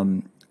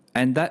 And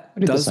that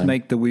does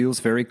make the wheels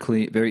very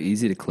clean, very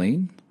easy to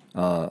clean.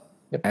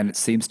 And it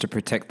seems to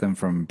protect them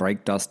from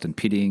brake dust and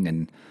pitting.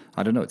 And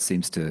I don't know, it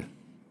seems to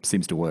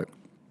work.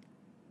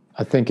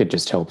 I think it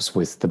just helps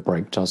with the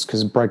brake dust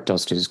because brake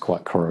dust is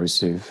quite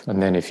corrosive. And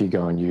then if you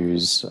go and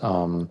use...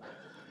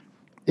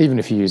 even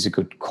if you use a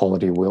good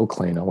quality wheel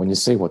cleaner, when you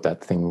see what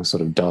that thing sort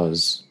of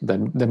does,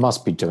 then they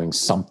must be doing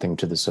something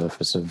to the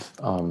surface of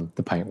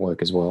the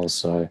paintwork as well.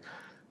 So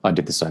I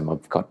did the same.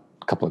 I've got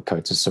a couple of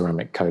coats of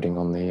ceramic coating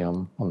on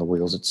the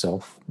wheels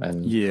itself,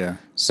 and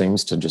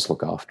seems to just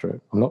look after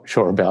it. I'm not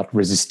sure about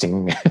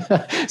resisting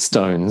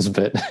stones,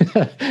 but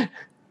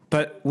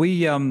but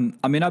we,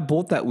 I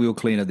bought that wheel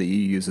cleaner that you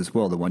use as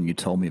well, the one you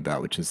told me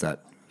about, which is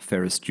that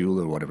Ferris Jewel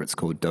or whatever it's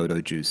called, Dodo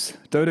Juice.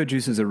 Dodo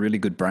Juice is a really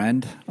good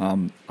brand.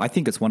 I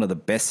think it's one of the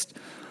best.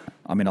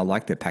 I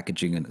like their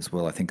packaging as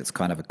well. I think it's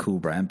kind of a cool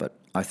brand, but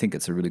I think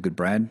it's a really good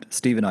brand.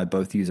 Steve and I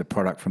both use a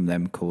product from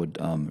them called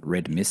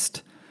Red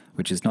Mist,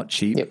 which is not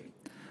cheap,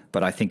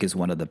 but I think is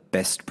one of the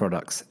best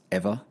products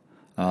ever.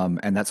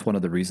 And that's one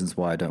of the reasons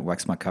why I don't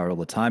wax my car all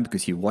the time,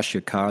 because you wash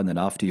your car and then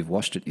after you've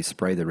washed it, you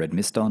spray the Red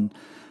Mist on.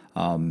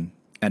 And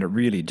it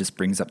really just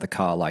brings up the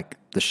car. Like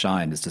the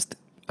shine is just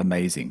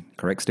amazing.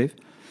 Correct, Steve?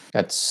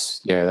 That's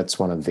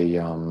one of the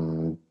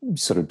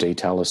sort of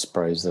detailer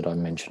sprays that I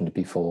mentioned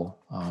before.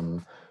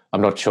 I'm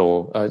not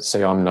sure.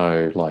 I'm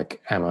no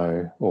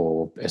ammo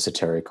or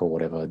esoteric or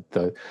whatever.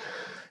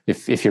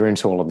 If you're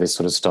into all of this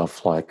sort of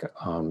stuff,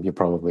 you're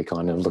probably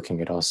kind of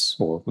looking at us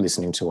or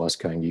listening to us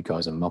going, "You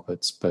guys are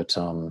muppets." But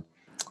not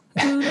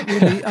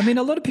really.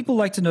 A lot of people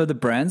like to know the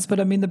brands, but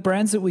the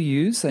brands that we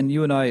use, and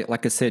you and I,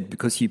 like I said,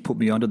 because you put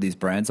me onto these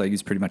brands, I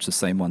use pretty much the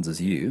same ones as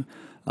you.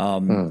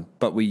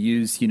 But we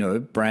use,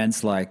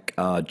 brands like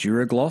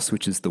Duragloss,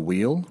 which is the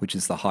wheel, which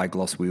is the high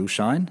gloss wheel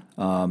shine.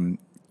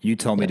 You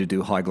told me to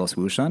do high gloss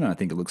wheel shine, and I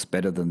think it looks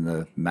better than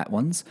the matte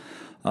ones.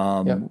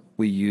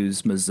 We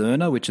use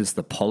Mazerna, which is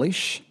the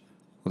polish.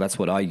 Well, that's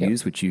what I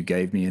use, which you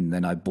gave me, and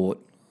then I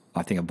bought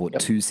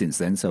two since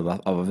then. So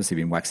I've obviously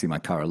been waxing my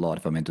car a lot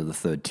if I'm into the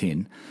third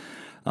tin.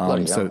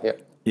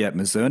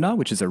 Mazerna,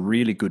 which is a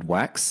really good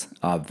wax,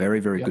 very,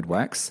 very good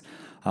wax.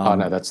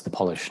 No, that's the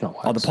polish, not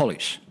wax. Oh, the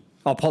polish.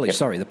 Oh, polish. Yep.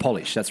 Sorry, the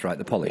polish. That's right,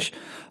 the polish.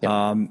 Yep.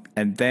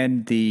 And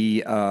then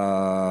the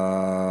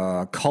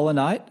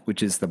Colonite,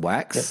 which is the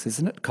wax,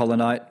 isn't it?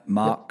 Colonite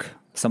Mark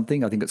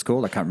something, I think it's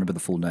called. I can't remember the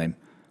full name.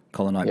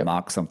 Colonite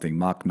Mark something,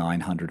 Mark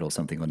 900 or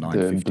something, or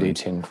 950. The blue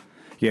tin.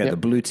 Yeah, the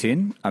blue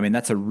tin.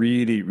 That's a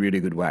really,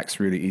 really good wax.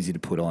 Really easy to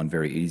put on,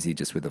 very easy,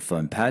 just with a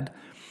foam pad.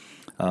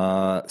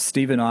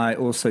 Steve and I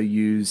also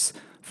use,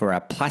 for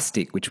our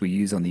plastic, which we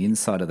use on the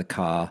inside of the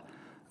car,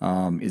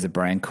 is a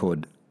brand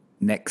called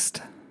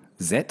Next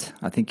Zet,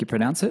 I think you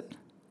pronounce it,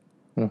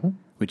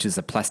 which is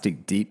a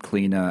plastic deep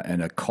cleaner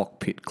and a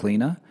cockpit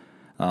cleaner.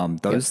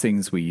 Those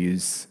things we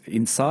use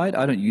inside.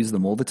 I don't use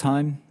them all the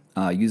time.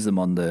 I use them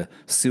on the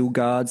sill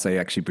guards. They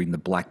actually bring the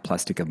black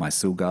plastic of my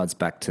sill guards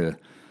back to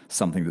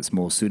something that's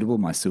more suitable.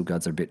 My sill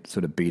guards are a bit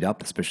sort of beat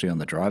up, especially on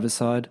the driver's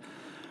side.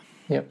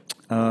 Yep.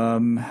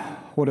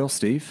 What else,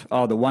 Steve?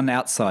 Oh, the one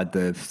outside,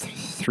 the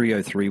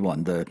 303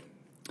 one,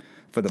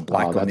 for the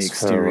black on the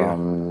exterior.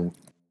 For,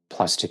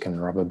 plastic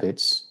and rubber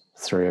bits.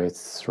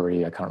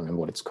 303, I can't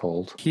remember what it's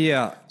called.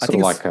 Yeah. I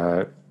think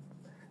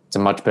it's a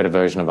much better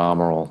version of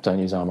Armor All. Don't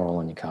use Armor All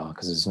in your car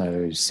because there's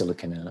no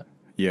silicone in it.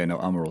 Yeah, no,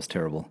 Armor All's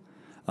terrible.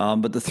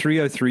 But the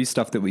 303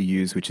 stuff that we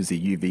use, which is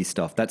the UV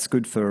stuff, that's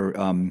good for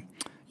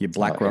your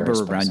black rubber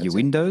around your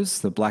windows,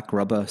 the black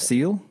rubber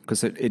seal,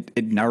 because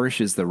it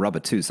nourishes the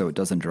rubber too, so it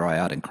doesn't dry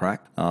out and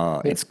crack.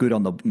 It's good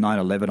on the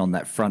 911 on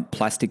that front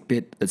plastic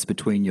bit that's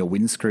between your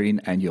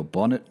windscreen and your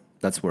bonnet.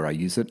 That's where I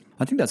use it.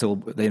 I think that's all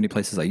the only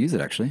places I use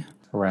it, actually.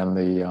 Around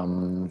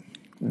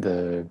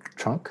the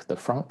trunk, the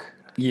frunk,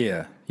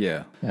 Yeah,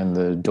 yeah. and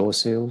the door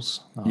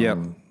seals. Yep.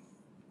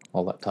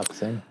 All that type of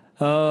thing.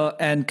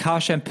 And car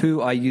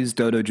shampoo, I use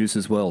Dodo Juice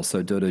as well.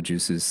 So Dodo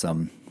Juice is,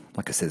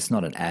 like I said, it's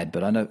not an ad,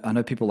 but I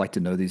know people like to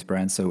know these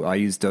brands. So I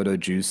use Dodo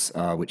Juice,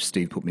 which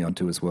Steve put me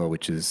onto as well,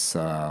 which is,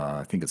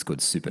 I think it's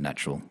called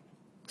Supernatural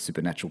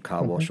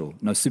car wash, or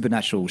no,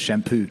 Supernatural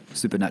shampoo,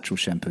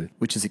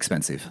 which is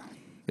expensive.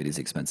 It is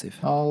expensive.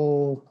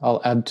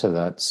 I'll add to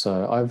that.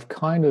 So I've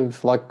kind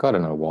of I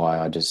don't know why,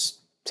 I just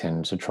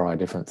tend to try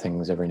different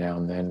things every now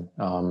and then.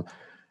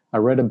 I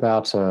read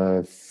about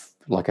a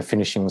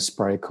finishing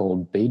spray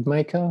called Bead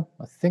Maker.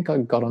 I think I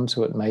got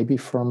onto it maybe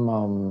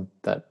from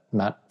that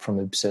Matt from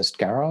Obsessed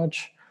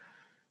Garage,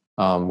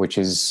 which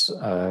is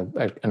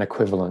an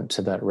equivalent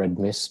to that Red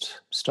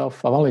Mist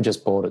stuff. I've only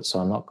just bought it,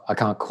 so I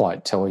can't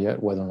quite tell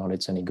yet whether or not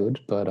it's any good.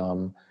 But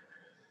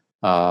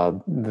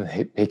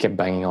he kept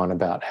banging on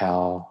about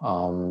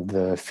how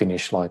the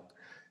finish, like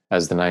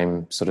as the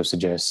name sort of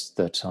suggests,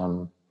 that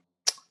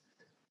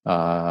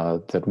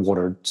that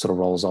water sort of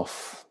rolls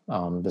off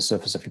the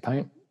surface of your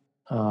paint.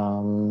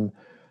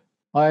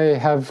 I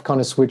have kind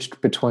of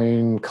switched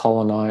between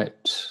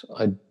Colonite,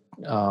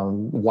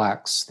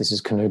 wax. This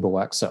is Canuba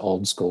wax, so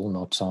old school,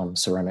 not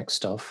ceramic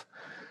stuff.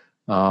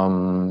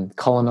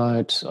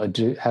 Colonite,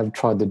 I have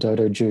tried the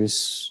Dodo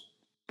Juice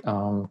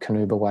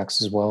Canuba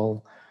wax as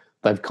well.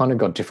 They've kind of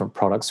got different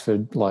products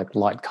for like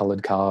light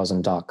colored cars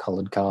and dark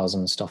colored cars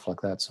and stuff like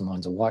that. So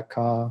mine's a white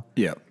car.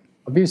 Yeah.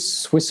 I've used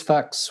Swiss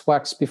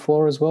wax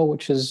before as well,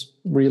 which is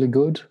really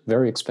good,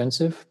 very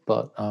expensive,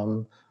 but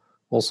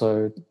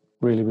also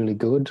really, really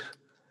good.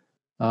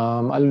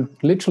 I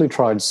literally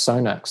tried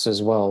Sonax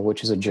as well,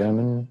 which is a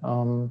German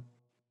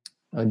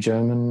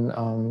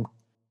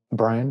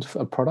brand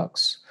of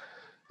products.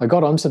 I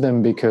got onto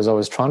them because I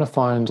was trying to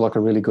find like a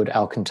really good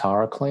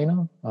Alcantara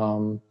cleaner.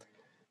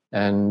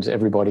 And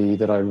everybody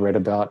that I read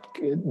about,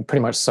 pretty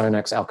much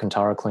Sonax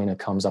Alcantara cleaner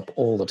comes up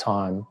all the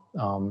time.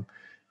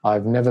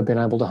 I've never been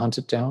able to hunt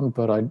it down,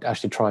 but I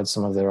actually tried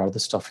some of their other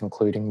stuff,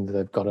 including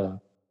they've got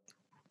a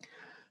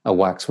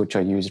wax which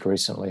I used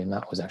recently, and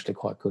that was actually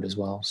quite good as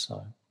well.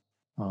 So,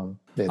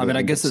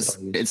 I guess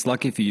it's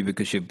lucky for you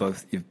because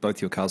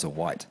both your cars are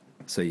white,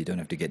 so you don't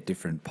have to get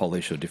different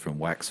polish or different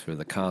wax for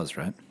the cars,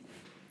 right?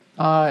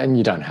 And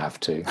you don't have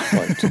to,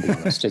 to be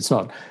honest. It's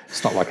not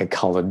like a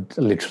coloured,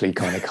 literally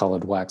kind of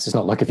coloured wax. It's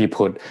not like if you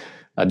put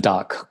a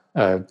dark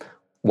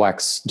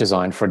wax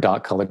designed for a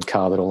dark coloured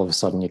car that all of a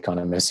sudden you're kind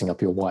of messing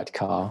up your white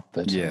car.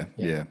 But yeah.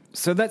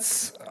 So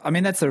that's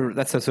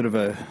a sort of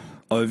a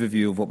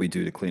overview of what we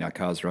do to clean our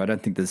cars, right? I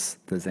don't think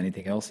there's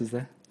anything else, is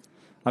there?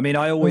 I mean,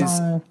 I always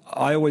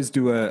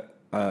do and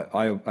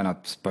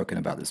I've spoken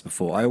about this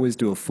before. I always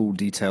do a full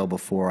detail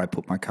before I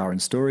put my car in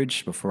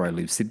storage, before I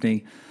leave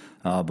Sydney.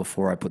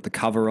 Before I put the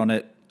cover on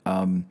it.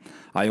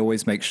 I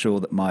always make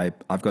sure that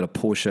I've got a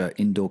Porsche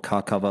indoor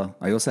car cover.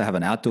 I also have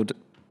an outdoor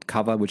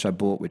cover, which I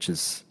bought, which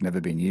has never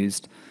been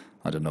used.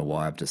 I don't know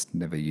why, I've just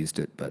never used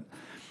it, but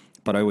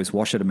I always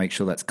wash it and make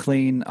sure that's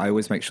clean. I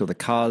always make sure the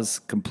car's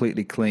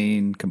completely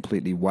clean,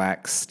 completely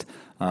waxed.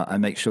 I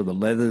make sure the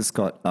leather's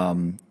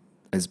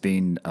has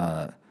been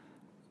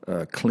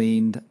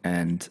cleaned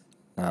and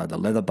the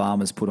leather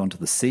balm is put onto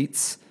the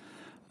seats.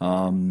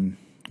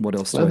 What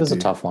else? Leather's a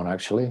tough one,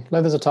 actually.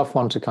 Leather's a tough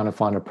one to kind of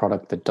find a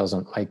product that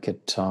doesn't make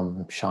it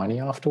shiny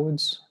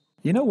afterwards.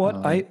 You know what?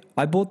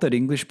 I bought that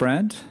English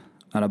brand,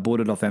 and I bought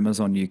it off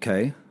Amazon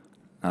UK.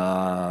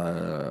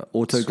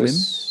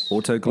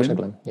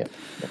 Autoglim. Yeah.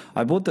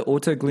 I bought the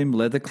Autoglim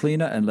leather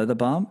cleaner and leather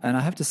balm, and I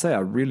have to say I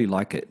really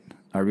like it.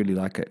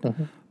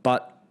 Mm-hmm.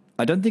 But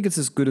I don't think it's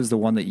as good as the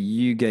one that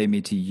you gave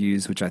me to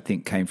use, which I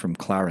think came from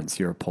Clarence,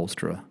 your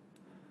upholsterer.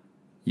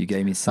 You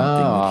gave me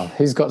something.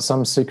 He's got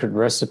some secret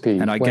recipe.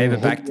 And I gave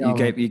it back.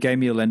 You gave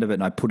me a lend of it,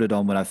 and I put it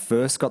on when I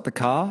first got the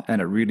car,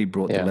 and it really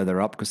brought the leather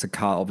up because the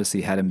car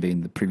obviously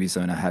the previous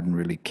owner hadn't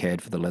really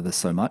cared for the leather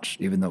so much,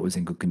 even though it was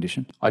in good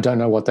condition. I don't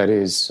know what that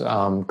is.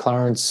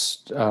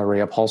 Clarence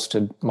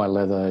reupholstered my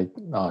leather.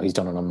 He's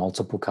done it on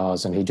multiple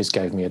cars, and he just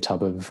gave me a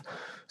tub of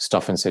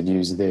stuff and said,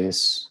 use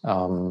this.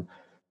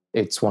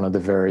 It's one of the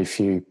very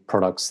few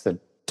products that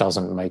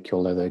doesn't make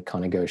your leather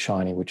kind of go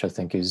shiny, which I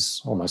think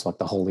is almost like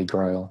the holy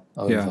grail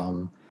of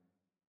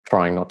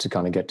trying not to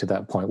kind of get to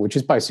that point, which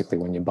is basically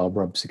when your bulb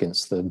rubs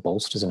against the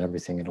bolsters and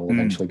everything, it'll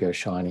eventually go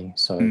shiny.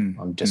 So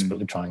I'm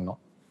desperately trying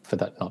for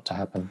that not to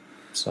happen.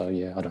 So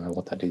I don't know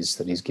what that is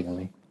that he's given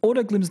me.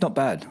 Autoglim's not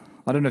bad.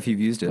 I don't know if you've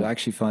used it. I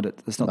actually find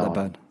it's not that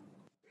bad.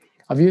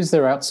 I've used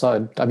their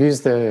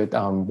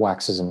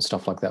waxes and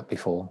stuff like that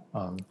before.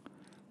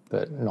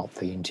 But not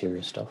the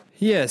interior stuff.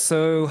 Yeah,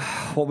 so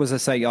what was I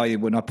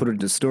saying? When I put it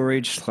into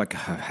storage, like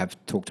I have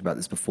talked about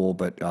this before,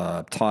 but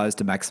tires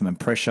to maximum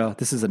pressure.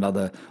 This is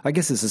I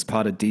guess this is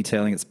part of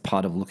detailing. It's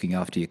part of looking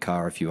after your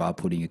car if you are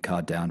putting your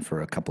car down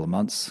for a couple of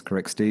months.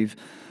 Correct, Steve?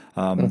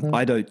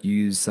 I don't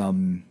use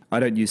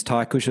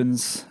tire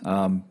cushions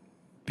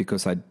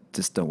because I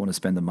just don't want to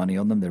spend the money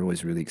on them. They're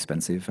always really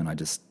expensive, and I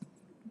just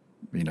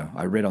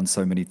I read on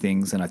so many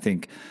things, and I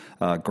think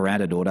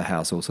Granted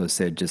Autohouse also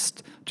said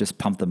just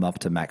pump them up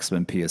to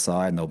maximum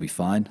PSI and they'll be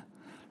fine.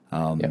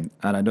 And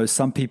I know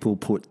some people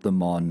put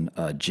them on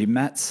gym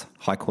mats,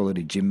 high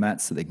quality gym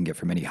mats that they can get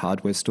from any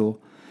hardware store,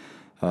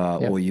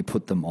 or you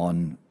put them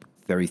on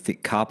very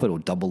thick carpet or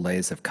double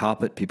layers of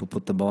carpet. People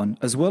put them on,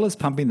 as well as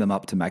pumping them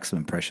up to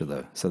maximum pressure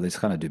though. So they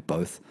kind of do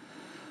both.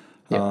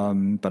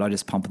 But I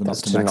just pump them up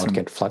to maximum. To not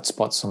get flat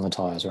spots on the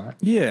tires, right?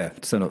 Yeah,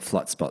 so not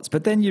flat spots.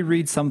 But then you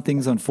read some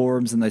things on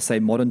forums and they say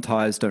modern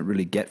tires don't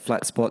really get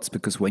flat spots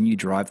because when you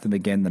drive them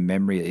again, the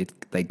memory,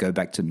 they go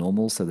back to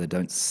normal, so they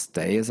don't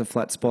stay as a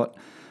flat spot.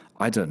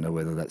 I don't know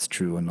whether that's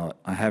true or not.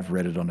 I have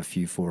read it on a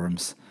few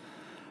forums.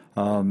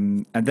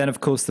 And then, of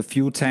course, the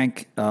fuel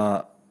tank,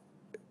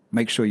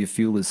 make sure your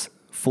fuel is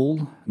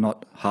full,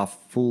 not half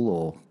full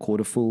or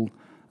quarter full.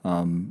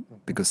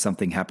 Because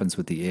something happens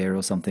with the air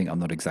or something. I'm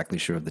not exactly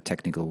sure of the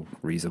technical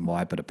reason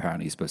why, but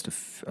apparently you're supposed to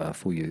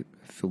fill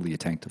your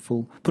tank to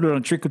full. Put it on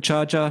a trickle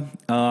charger.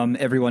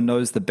 Everyone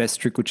knows the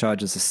best trickle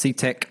chargers are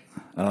CTEK.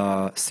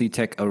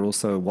 CTEK are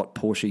also what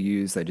Porsche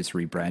use. They just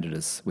rebranded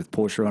as with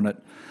Porsche on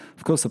it.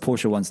 Of course, the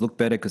Porsche ones look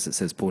better because it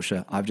says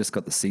Porsche. I've just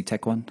got the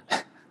CTEK one.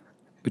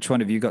 Which one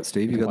have you got,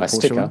 Steve? You got the Porsche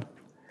sticker. one?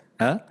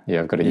 Huh?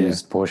 Yeah, I've got a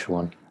used Porsche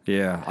one.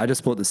 Yeah, I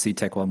just bought the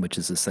CTEK one, which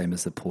is the same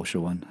as the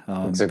Porsche one.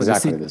 It's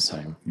exactly the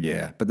same.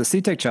 Yeah, but the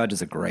CTEK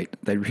chargers are great.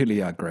 They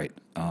really are great.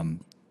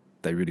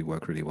 They really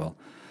work really well.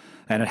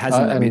 And it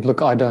hasn't...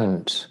 look, I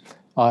don't...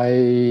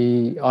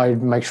 I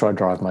make sure I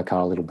drive my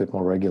car a little bit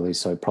more regularly,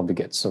 so it probably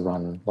gets a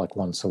run like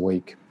once a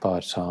week.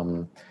 But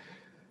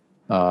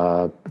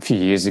a few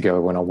years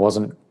ago when I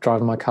wasn't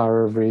driving my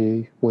car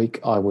every week,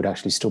 I would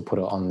actually still put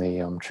it on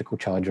the trickle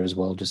charger as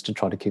well, just to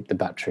try to keep the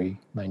battery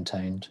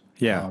maintained.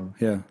 Yeah,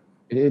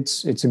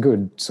 It's a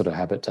good sort of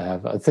habit to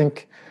have. I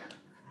think,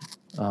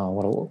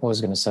 what I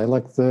was going to say,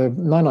 like the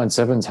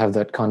 997s have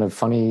that kind of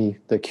funny,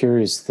 the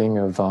curious thing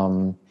of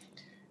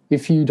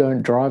if you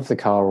don't drive the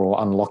car or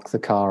unlock the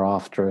car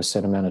after a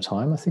set amount of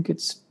time, I think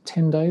it's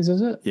 10 days,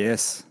 is it?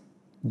 Yes.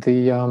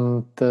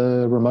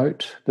 The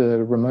remote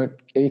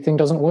key thing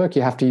doesn't work.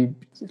 You have to...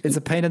 It's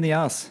a pain in the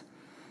ass.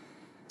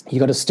 You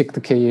got to stick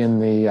the key in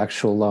the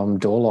actual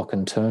door lock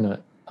and turn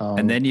it.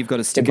 And then you've got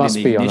to stick it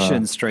in the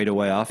ignition straight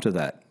away after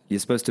that. You're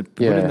supposed to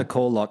put it in the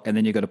call lock, and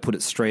then you've got to put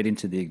it straight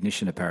into the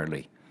ignition,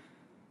 apparently.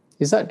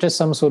 Is that just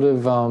some sort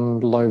of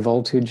low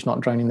voltage,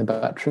 not draining the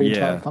battery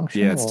type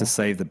function? Yeah, it's to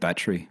save the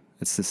battery.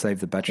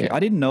 I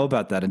didn't know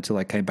about that until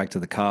I came back to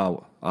the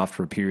car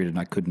after a period and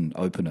I couldn't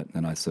open it,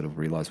 and I sort of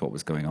realized what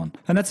was going on.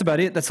 And that's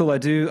about it. That's all I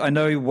do. I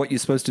know what you're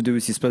supposed to do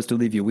is you're supposed to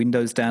leave your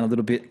windows down a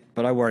little bit,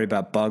 but I worry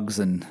about bugs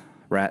and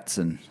rats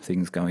and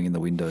things going in the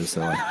windows,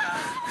 so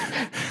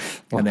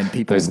and then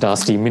people... Those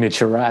nasty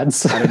miniature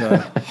rats. I don't know,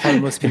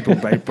 homeless people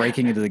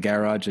breaking into the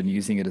garage and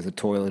using it as a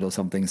toilet or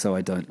something, so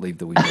I don't leave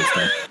the windows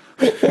down.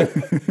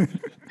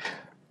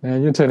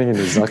 Man, you're turning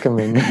into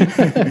Zuckerman.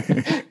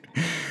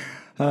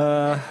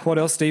 What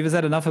else, Steve? Is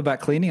that enough about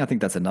cleaning? I think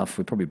that's enough.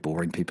 We're probably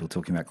boring people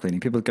talking about cleaning.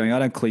 People are going, I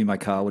don't clean my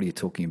car. What are you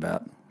talking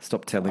about?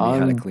 Stop telling me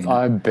how to clean it.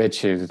 I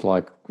bet you,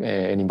 like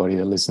anybody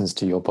that listens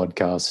to your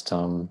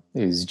podcast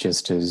is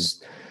just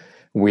as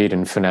weird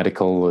and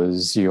fanatical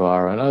as you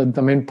are. And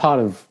I mean,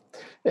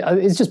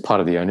 it's just part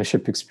of the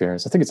ownership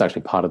experience. I think it's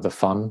actually part of the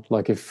fun.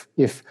 Like if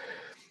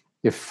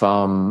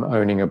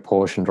owning a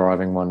Porsche and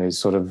driving one is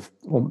sort of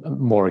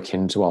more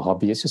akin to a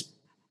hobby, it's just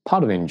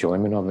part of the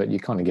enjoyment of it. You're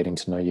kind of getting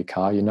to know your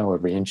car. You know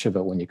every inch of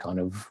it when you kind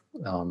of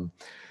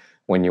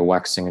when you're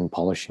waxing and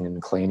polishing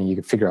and cleaning. You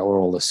can figure out where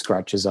all the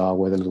scratches are,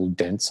 where the little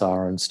dents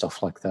are and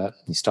stuff like that.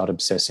 You start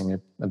obsessing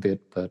a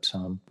bit, but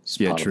it's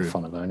part of the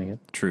fun of owning it.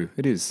 True.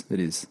 It is.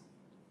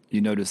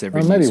 You notice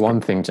every... maybe one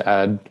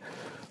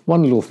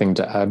little thing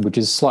to add, which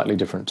is slightly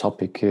different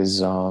topic, is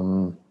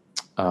so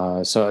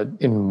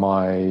in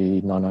my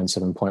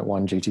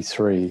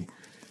 997.1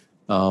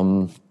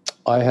 GT3,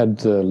 I had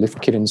the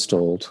lift kit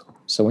installed.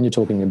 So when you're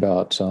talking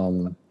about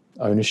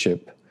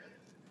ownership...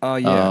 Oh,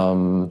 yeah.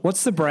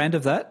 What's the brand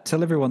of that?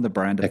 Tell everyone the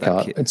brand of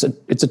that kit. It's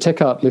a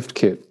TechArt lift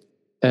kit.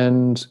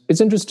 And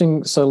it's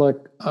interesting. So like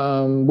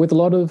with a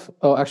lot of...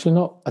 Oh, actually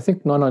not. I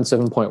think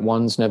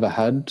 997.1's never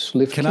had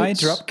lift kits. Can I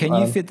interrupt? Can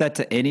you fit that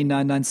to any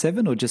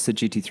 997 or just a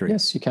GT3?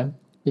 Yes, you can.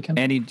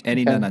 Any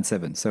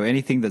 997. So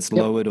anything that's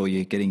lowered or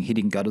you're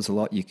hitting gutters a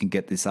lot, you can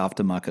get this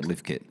aftermarket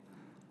lift kit.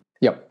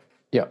 Yep.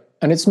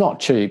 And it's not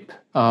cheap.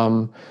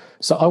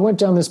 So I went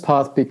down this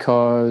path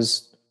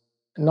because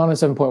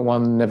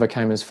 997.1 never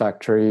came as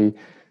factory.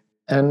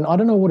 And I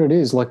don't know what it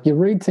is. Like you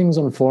read things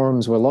on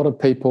forums where a lot of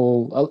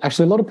people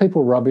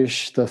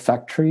rubbish the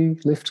factory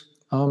lift,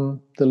 the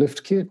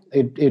lift kit.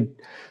 It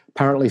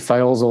apparently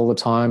fails all the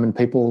time and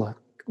people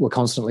were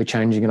constantly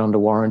changing it under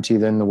warranty.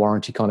 Then the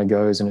warranty kind of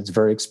goes and it's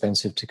very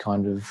expensive to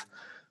kind of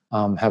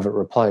have it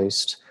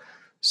replaced.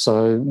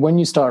 So when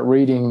you start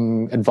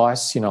reading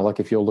advice, like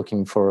if you're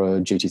looking for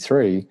a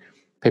GT3,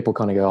 people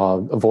kind of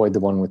go, avoid the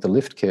one with the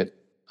lift kit.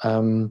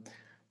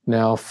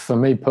 Now, for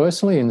me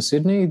personally in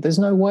Sydney, there's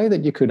no way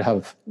that you could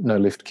have no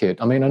lift kit.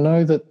 I mean, I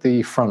know that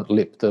the front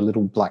lip, the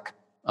little black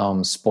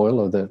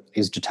spoiler that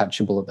is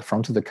detachable at the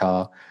front of the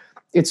car.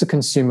 It's a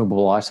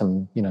consumable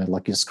item,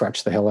 like you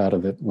scratch the hell out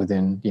of it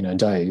within,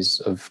 days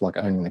of like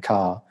owning the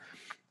car.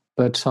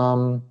 But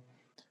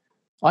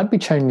I'd be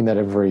changing that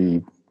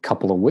every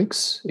couple of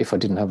weeks if I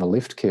didn't have a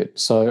lift kit.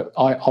 So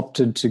I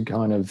opted to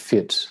kind of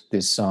fit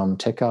this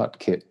TechArt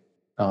kit.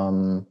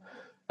 And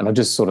I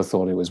just sort of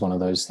thought it was one of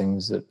those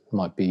things that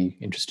might be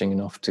interesting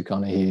enough to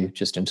kind of hear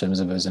just in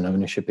terms of as an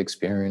ownership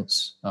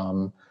experience.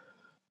 In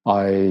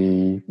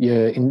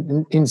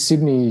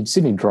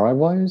Sydney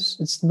driveways,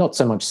 it's not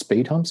so much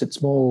speed humps,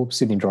 it's more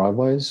Sydney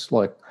driveways,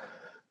 like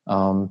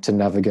to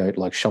navigate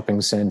like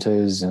shopping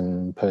centres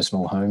and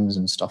personal homes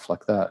and stuff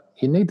like that.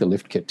 You need the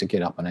lift kit to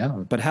get up and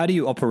out. But how do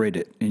you operate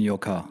it in your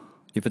car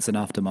if it's an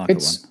aftermarket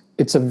one?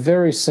 It's a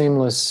very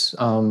seamless,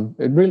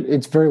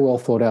 it's very well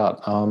thought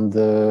out.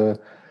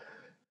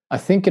 I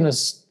think in a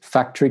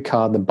factory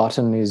car, the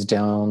button is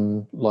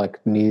down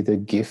like near the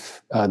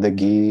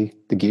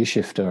gear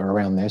shifter,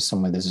 around there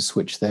somewhere. There's a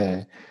switch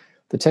there.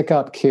 The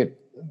TechArt kit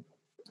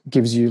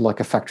gives you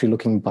like a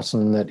factory-looking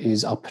button that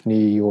is up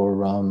near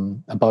your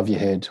above your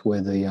head,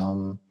 where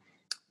the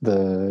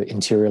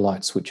interior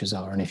light switches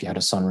are, and if you had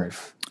a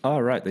sunroof. Oh,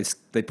 right,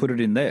 they put it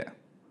in there.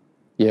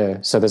 Yeah,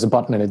 so there's a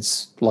button, and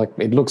it's like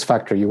it looks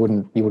factory. You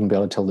wouldn't be able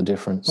to tell the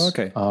difference.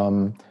 Okay.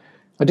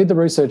 I did the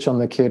research on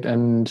the kit,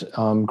 and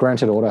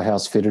Granted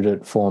Autohouse fitted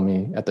it for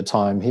me at the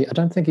time. I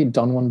don't think he'd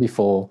done one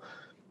before,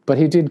 but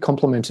he did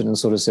compliment it and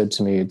sort of said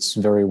to me it's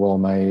very well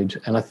made.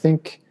 And I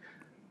think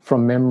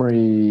from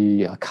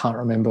memory, I can't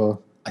remember,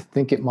 I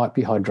think it might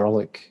be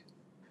hydraulic.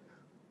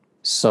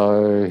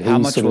 So he How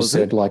much sort of was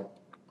said it? like,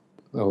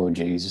 oh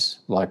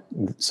geez,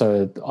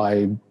 so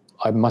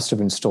I must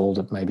have installed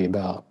it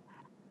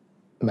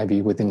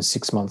maybe within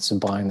 6 months of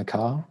buying the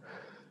car.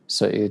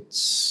 So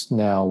it's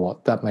now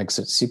that makes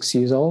it 6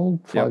 years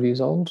old, 5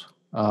 years old.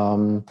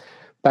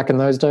 Back in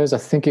those days, I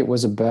think it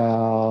was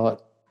less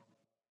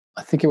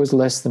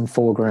than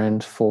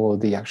 $4,000 for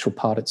the actual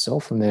part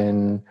itself. And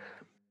then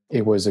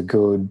it was a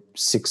good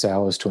 6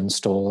 hours to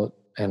install it.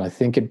 And I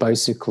think it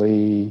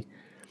basically...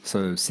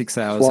 So 6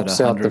 hours at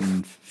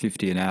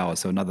 $150 an hour,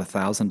 so another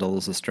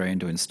 $1,000 Australian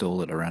to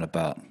install it around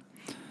about.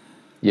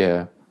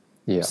 Yeah.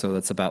 So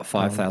that's about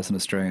 5,000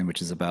 Australian,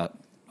 which is about,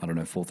 I don't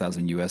know,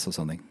 4,000 US or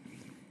something.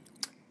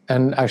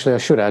 And actually, I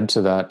should add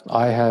to that,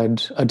 I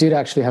did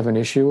actually have an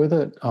issue with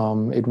it.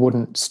 It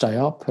wouldn't stay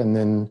up, and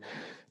then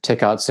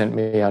TechArt sent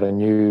me out a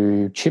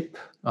new chip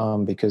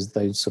because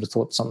they sort of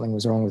thought something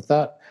was wrong with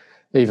that.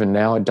 Even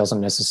now, it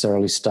doesn't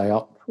necessarily stay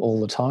up all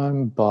the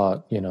time,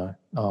 but,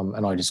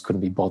 and I just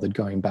couldn't be bothered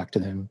going back to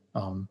them,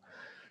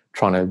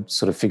 trying to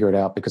sort of figure it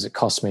out, because it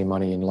costs me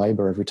money in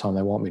labour every time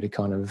they want me to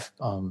kind of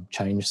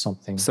change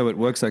something. So it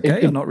works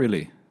okay or not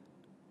really?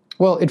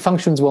 Well, it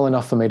functions well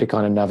enough for me to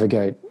kind of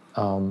navigate,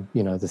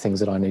 the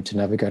things that I need to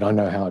navigate. I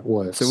know how it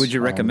works. So would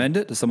you recommend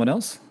it to someone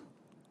else?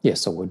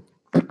 Yes, I would.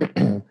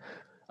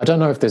 I don't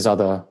know if there's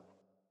I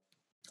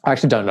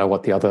actually don't know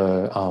what the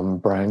other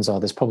brands are.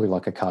 There's probably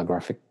like a car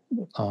graphic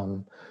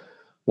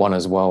one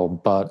as well.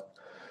 But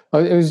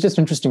it was just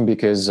interesting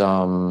because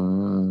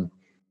the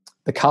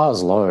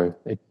car's low.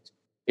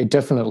 It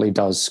definitely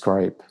does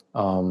scrape.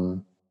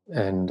 And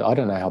I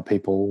don't know how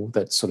people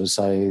that sort of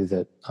say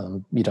that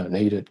you don't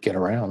need it get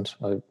around.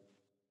 It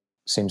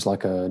seems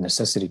like a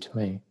necessity to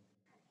me.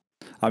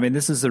 I mean,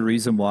 this is the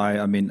reason why,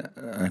 and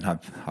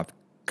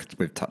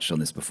we've touched on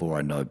this before,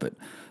 I know, but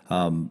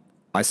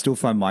I still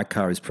find my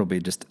car is probably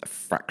just a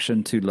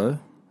fraction too low.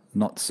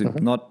 Not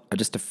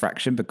just a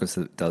fraction, because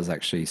it does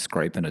actually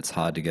scrape and it's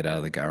hard to get out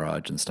of the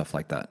garage and stuff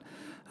like that.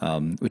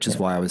 Which is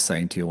why I was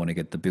saying to you, I want to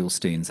get the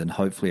Bilsteins, and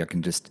hopefully I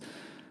can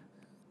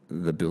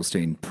the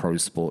Bilstein Pro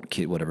Sport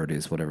kit, whatever it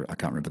is, I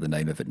can't remember the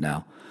name of it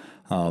now.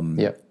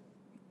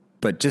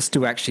 But just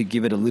to actually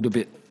give it a little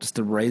bit, just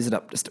to raise it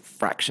up just a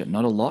fraction,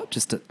 not a lot,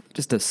 just a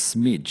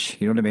smidge.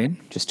 You know what I mean?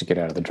 Just to get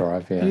out of the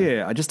drive, yeah.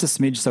 Yeah, just a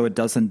smidge so it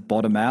doesn't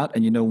bottom out.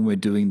 And when we're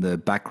doing the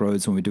back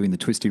roads, when we're doing the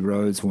twisty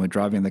roads, when we're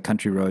driving on the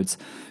country roads,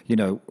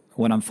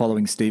 when I'm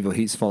following Steve or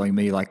he's following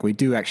me, like we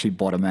do actually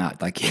bottom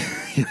out. Like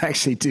you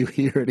actually do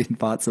hear it in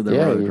parts of the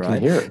road, right?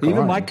 Can hear it,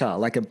 even my car,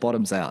 like it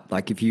bottoms out.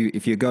 Like if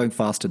you're going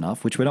fast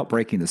enough, which we're not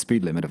breaking the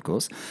speed limit, of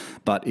course,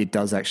 but it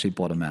does actually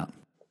bottom out.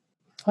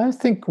 I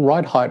think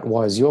ride height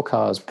wise, your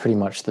car is pretty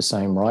much the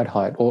same ride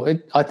height,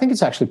 I think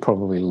it's actually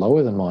probably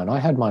lower than mine. I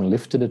had mine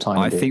lifted a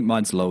tiny bit. I think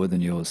mine's lower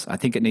than yours. I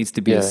think it needs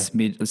to be a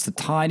smidge. It's a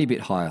tiny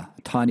bit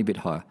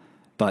higher.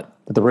 But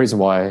the reason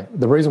why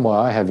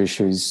I have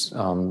issues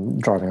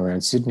driving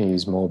around Sydney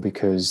is more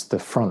because the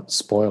front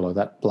spoiler,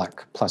 that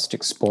black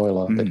plastic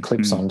spoiler that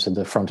clips onto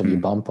the front of your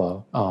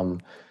bumper,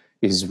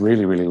 is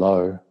really, really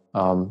low.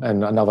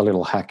 And another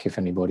little hack, if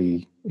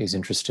anybody is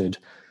interested,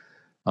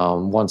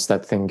 once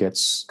that thing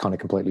gets kind of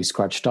completely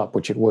scratched up,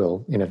 which it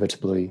will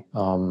inevitably,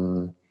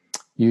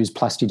 use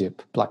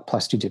Plastidip, black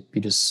Plastidip.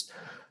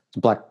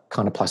 Black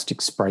kind of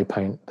plastic spray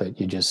paint that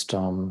you just,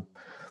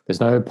 there's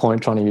no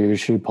point trying to use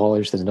shoe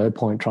polish. There's no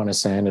point trying to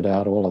sand it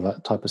out, all of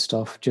that type of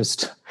stuff.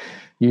 Just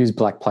use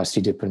black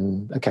plasti dip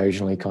and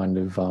occasionally kind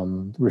of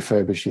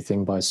refurbish your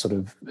thing by sort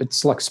of,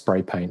 it's like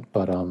spray paint,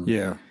 but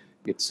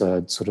it's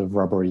a sort of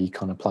rubbery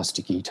kind of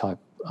plasticky type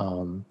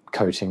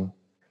coating,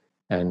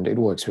 and it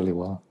works really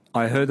well.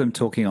 I heard them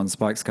talking on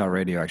Spike's Car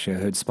Radio, actually. I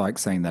heard Spike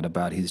saying that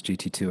about his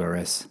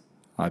GT2 RS.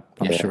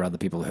 I'm sure other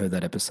people heard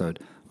that episode,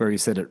 where he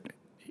said it,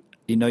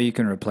 you know you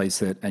can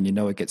replace it and you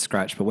know it gets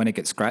scratched, but when it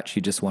gets scratched,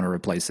 you just want to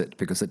replace it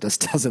because it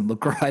just doesn't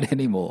look right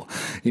anymore.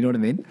 You know what I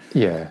mean?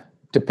 Yeah.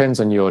 Depends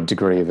on your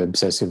degree of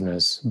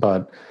obsessiveness.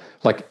 But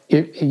like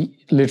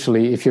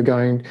literally, if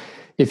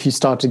you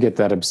start to get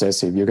that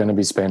obsessive, you're going to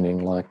be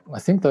spending like, I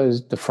think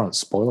the front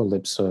spoiler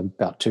lips are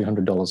about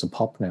 $200 a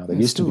pop now. They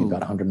used to be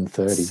about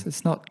 $130.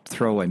 It's not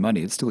throwaway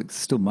money. It's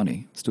still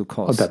money. It still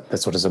costs.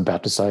 That's what I was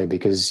about to say,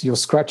 because you'll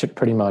scratch it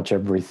pretty much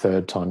every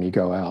third time you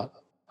go out,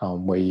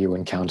 where you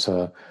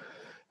encounter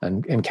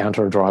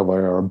a driveway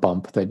or a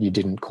bump that you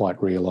didn't quite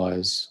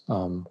realize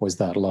was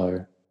that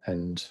low.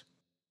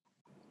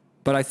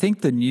 But I think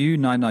the new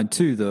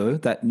 992, though,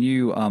 that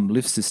new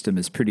lift system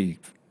is pretty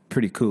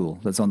cool.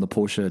 That's on the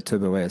Porsche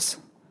Turbo S,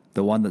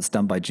 the one that's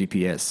done by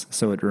GPS.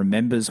 So it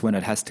remembers when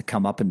it has to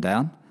come up and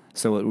down.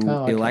 So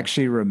it'll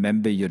actually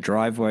remember your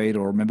driveway.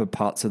 It'll remember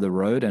parts of the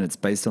road, and it's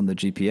based on the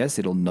GPS.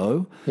 It'll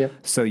know. Yep.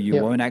 So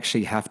you won't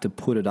actually have to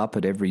put it up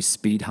at every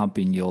speed hump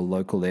in your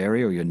local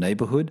area or your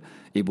neighborhood.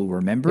 It will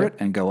remember it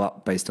and go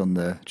up based on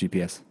the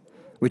GPS,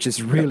 which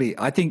is really,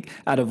 I think,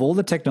 out of all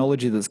the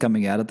technology that's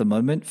coming out at the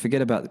moment,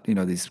 forget about,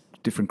 these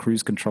different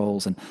cruise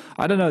controls. And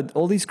I don't know,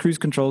 all these cruise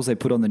controls they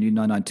put on the new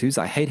 992s,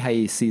 I hate how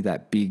you see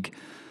that big,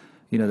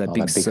 that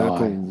big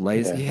circle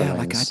laser. Yeah,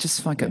 like I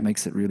just think it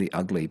makes it really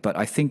ugly. But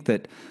I think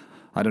that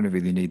I don't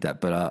really need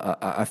that. But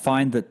I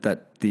find that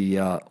the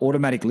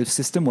automatic lift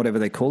system, whatever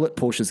they call it,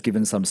 Porsche's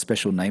given some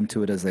special name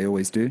to it, as they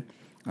always do.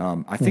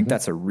 I think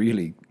that's a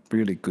really,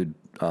 really good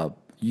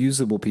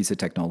usable piece of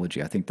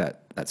technology. I think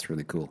that's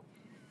really cool.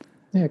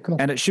 Yeah, cool.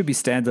 And it should be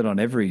standard on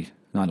every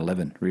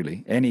 911,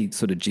 really. Any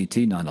sort of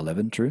GT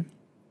 911, true?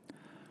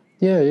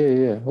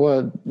 Yeah.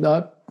 Well,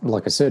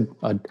 like I said,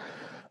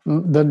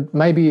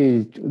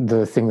 maybe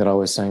the thing that I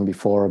was saying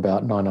before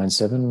about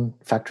 997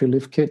 factory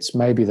lift kits,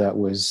 maybe that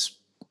was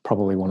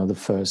probably one of the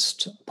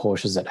first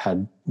Porsches that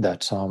had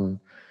that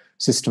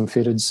system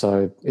fitted.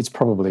 So it's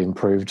probably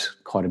improved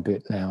quite a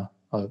bit now.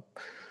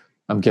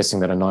 I'm guessing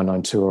that a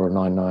 992 or a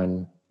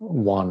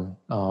 991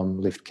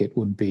 lift kit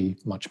would be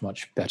much,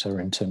 much better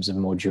in terms of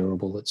more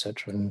durable,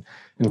 etc., and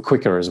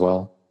quicker as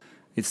well.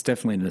 It's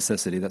definitely a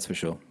necessity, that's for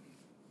sure.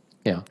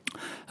 Yeah.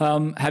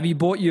 Have you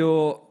bought we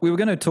were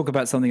going to talk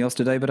about something else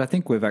today, but I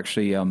think we're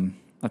actually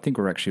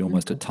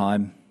almost at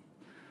time.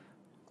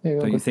 Yeah,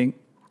 don't you think?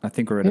 I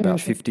think we're at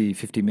about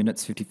 50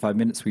 minutes, 55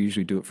 minutes. We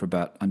usually do it for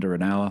about under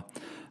an hour.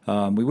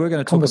 We were going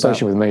to talk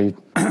conversation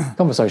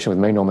with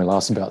me normally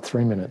lasts about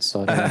 3 minutes.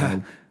 So I don't know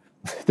how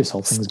this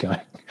whole thing's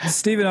going.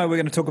 Steve and I were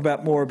going to talk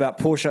more about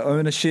Porsche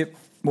ownership,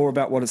 more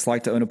about what it's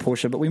like to own a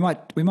Porsche, but we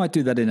might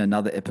do that in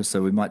another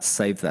episode. We might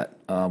save that.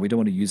 We don't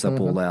want to use up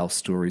all our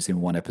stories in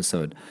one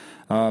episode.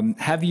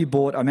 Have you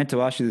bought? I meant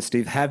to ask you this,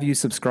 Steve. Have you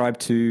subscribed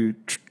to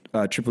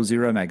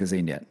 000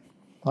 magazine yet?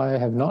 I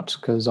have not,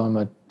 because I'm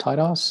a tight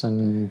ass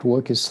and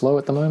work is slow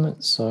at the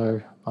moment,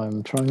 so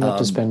I'm trying not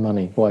to spend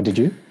money. Why, did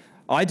you?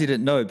 I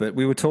didn't know, but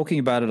we were talking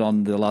about it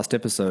on the last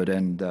episode,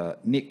 and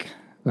Nick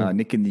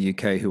in the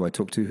UK, who I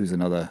talked to, who's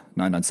another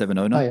 997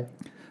 owner,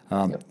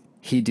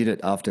 he did it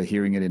after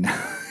hearing it in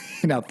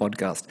our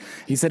podcast.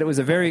 He said it was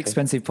a very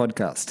expensive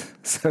podcast,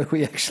 so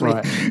we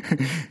actually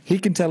he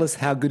can tell us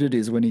how good it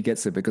is when he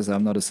gets it, because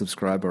I'm not a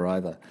subscriber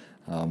either.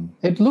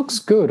 It looks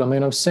good. I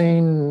mean, I've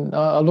seen.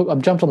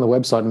 I've jumped on the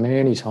website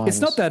many times. It's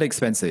not that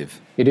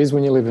expensive. It is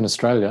when you live in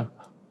Australia.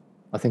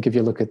 I think if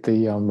you look at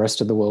the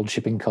rest of the world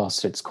shipping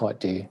costs, it's quite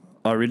dear.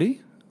 Oh,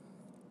 really?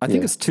 I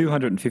think it's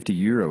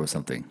 €250 or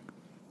something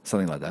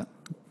like that.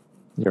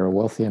 You're a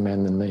wealthier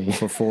man than me.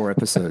 For 4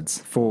 episodes.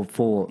 for.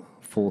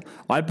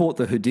 I bought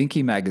the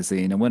Hodinkee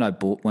magazine, and when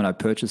I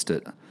purchased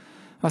it,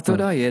 I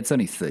thought, it's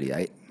only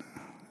 38.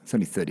 It's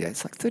only 38.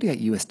 It's like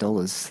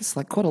 $38. It's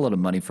like quite a lot of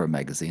money for a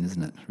magazine,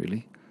 isn't it,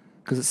 really?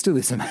 Because it still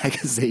is a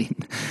magazine.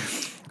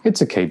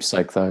 It's a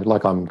keepsake, though.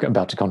 Like, I'm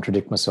about to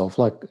contradict myself.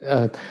 Like,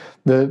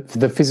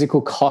 the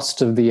physical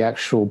cost of the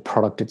actual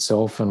product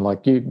itself, and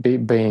like you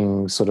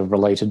being sort of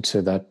related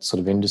to that sort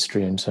of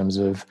industry in terms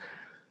of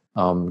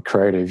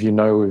creative,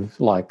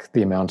 like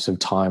the amount of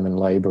time and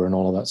labor and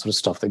all of that sort of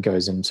stuff that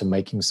goes into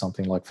making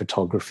something like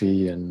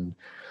photography and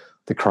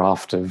the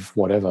craft of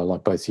whatever.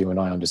 Like, both you and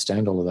I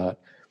understand all of that.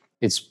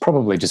 It's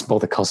probably just more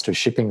the cost of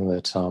shipping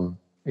that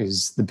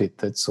is the bit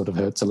that sort of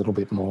hurts a little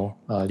bit more.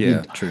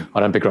 True. I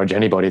don't begrudge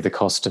anybody the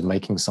cost of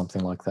making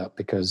something like that,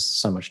 because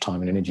so much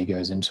time and energy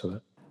goes into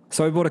it.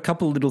 So I bought a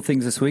couple of little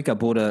things this week. I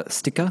bought a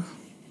sticker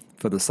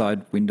for the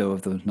side window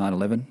of the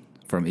 911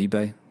 from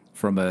eBay,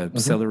 from a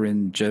seller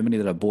in Germany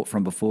that I bought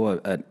from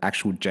before, an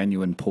actual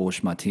genuine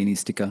Porsche Martini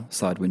sticker,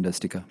 side window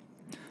sticker.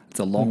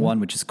 It's a long one,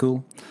 which is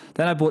cool.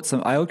 Then I bought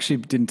I actually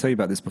didn't tell you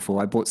about this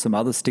before. I bought some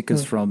other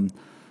stickers from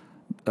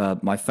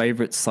my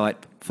favorite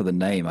site for the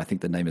name. I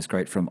think the name is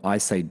great, from I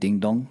Say Ding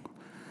Dong.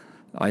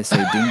 I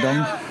Say Ding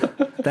Dong.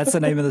 That's the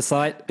name of the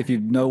site. If you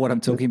know what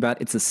I'm talking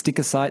about, it's a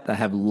sticker site. They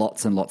have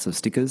lots and lots of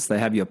stickers. They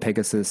have your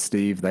Pegasus,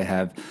 Steve. They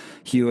have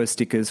Hua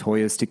stickers,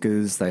 Hoya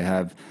stickers. They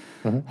have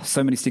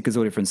so many stickers,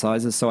 all different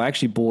sizes. So I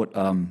actually bought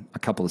a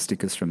couple of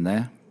stickers from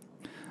there.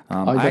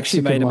 I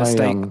actually made a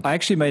mistake. I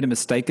actually made a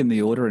mistake in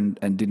the order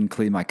and didn't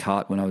clear my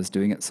cart when I was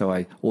doing it. So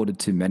I ordered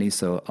too many.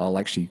 So I'll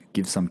actually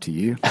give some to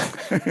you.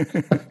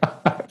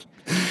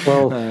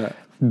 Well,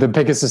 the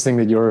Pegasus thing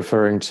that you're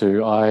referring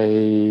to,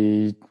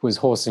 I was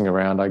horsing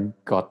around. I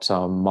got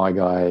my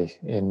guy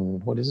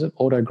in, what is it,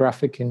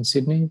 Autographic in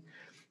Sydney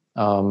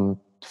for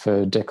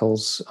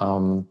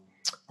decals.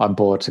 I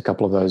bought a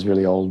couple of those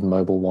really old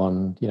Mobile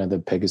One,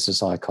 the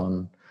Pegasus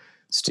icon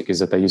stickers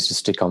that they used to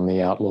stick on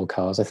the Outlaw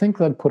cars. I think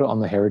they'd put it on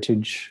the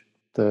Heritage,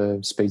 the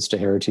Speedster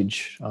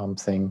Heritage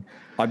thing.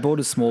 I bought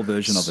a small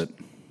version of it.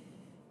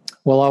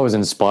 Well, I was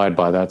inspired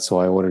by that, so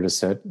I ordered a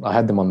set. I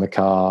had them on the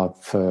car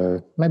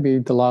for maybe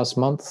the last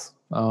month,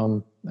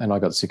 and I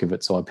got sick of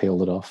it, so I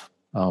peeled it off.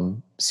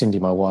 Cindy,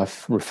 my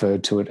wife,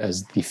 referred to it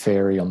as the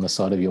fairy on the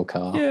side of your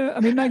car. Yeah, I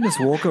mean, Magnus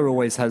Walker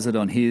always has it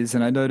on his,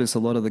 and I notice a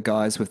lot of the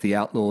guys with the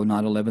Outlaw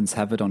 911s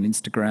have it on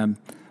Instagram.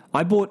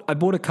 I bought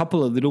a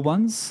couple of little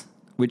ones,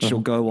 which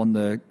will go on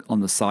the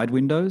side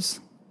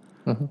windows.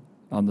 I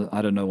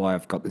don't know why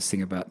I've got this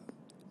thing about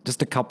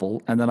just a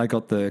couple, and then I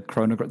got the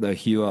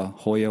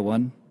Hoya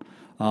one.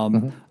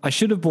 I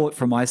should have bought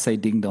from I Say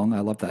Ding Dong.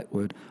 I love that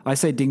word. I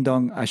Say Ding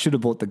Dong. I should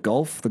have bought the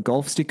Golf. The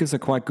Golf stickers are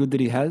quite good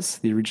that he has,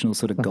 the original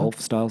sort of Golf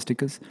style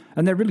stickers.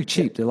 And they're really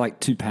cheap. They're like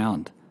 £2.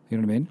 You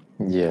know what I mean?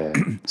 Yeah.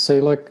 See,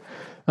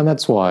 and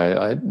that's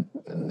why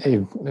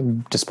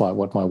despite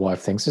what my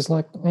wife thinks, it's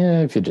like,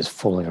 if you're just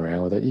fooling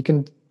around with it, you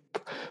can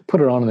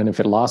put it on, and then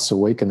if it lasts a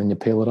week and then you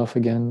peel it off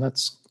again,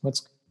 that's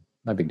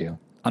no big deal.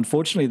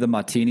 Unfortunately, the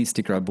Martini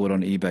sticker I bought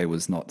on eBay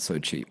was not so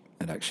cheap.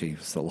 It actually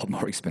was a lot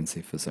more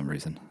expensive for some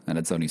reason, and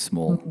it's only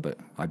small, but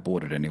I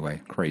bought it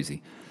anyway.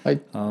 Crazy.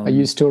 Are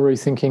you still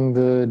rethinking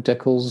the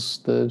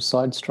decals, the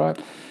side stripe,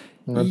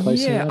 and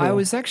replacing that? Yeah, I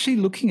was actually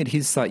looking at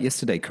his site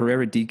yesterday,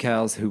 Carrera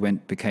Decals, who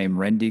became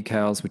Ren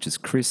Decals, which is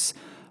Chris.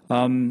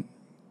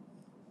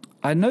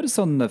 I noticed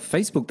on the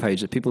Facebook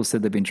page that people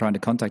said they've been trying to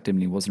contact him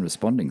and he wasn't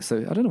responding. So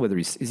I don't know whether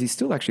is he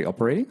still actually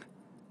operating?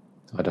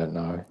 I don't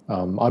know.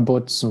 I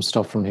bought some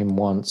stuff from him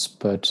once,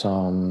 but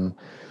it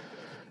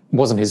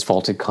wasn't his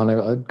fault. It kind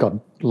of got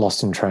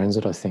lost in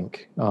transit, I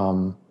think.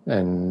 And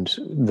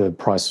the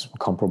price was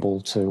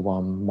comparable to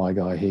my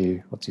guy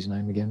here. What's his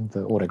name again?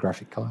 The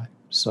Autographic guy.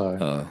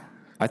 So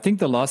I think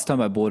the last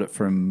time I bought it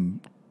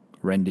from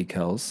Ren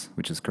Decals,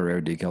 which is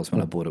Carrera Decals,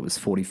 when I bought it was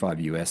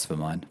 $45 US for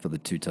mine, for the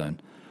two-tone.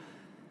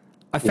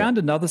 I found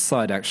another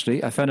site,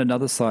 actually. I found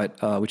another site,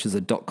 which is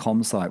a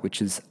 .com site,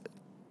 which is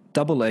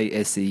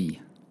AASE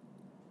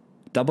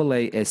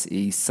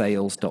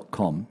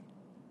sales.com.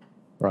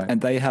 Right.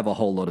 And they have a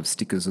whole lot of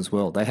stickers as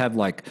well. They have,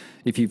 like,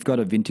 if you've got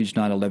a vintage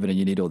 911 and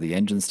you need all the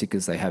engine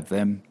stickers, they have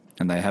them.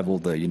 And they have all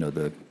the,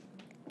 the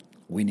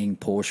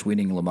Porsche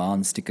winning Le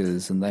Mans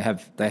stickers. And they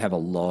have a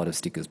lot of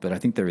stickers, but I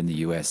think they're in the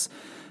US.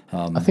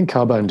 I think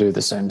Carbone do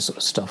the same sort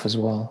of stuff as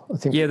well. I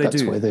think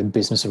that's where their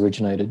business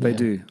originated. They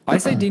do. I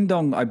Say Ding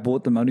Dong, I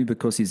bought them only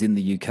because he's in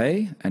the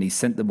UK and he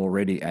sent them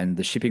already, and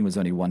the shipping was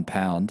only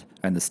 £1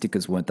 and the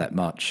stickers weren't that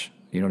much.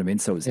 You know what I mean?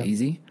 So it was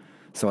easy.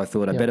 So I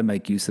thought I better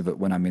make use of it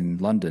when I'm in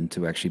London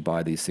to actually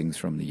buy these things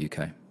from the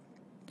UK.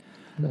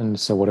 And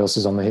so what else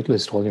is on the hit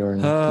list while you're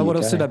in the UK? What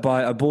else did I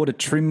buy? I bought a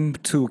trim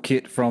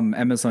toolkit from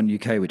Amazon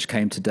UK, which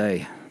came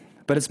today.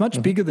 But it's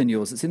much bigger than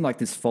yours. It's in like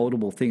this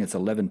foldable thing. It's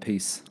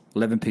 11-piece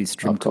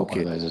trim toolkit. I've got one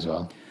of those as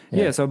well.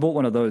 Yeah, so I bought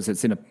one of those.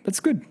 It's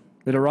good.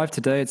 It arrived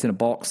today. It's in a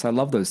box. I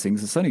love those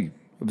things. It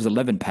was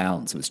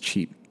 £11. It was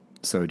cheap.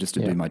 So just to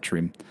do my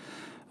trim.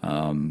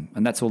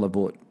 And that's all I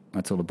bought.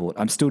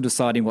 I'm still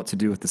deciding what to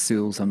do with the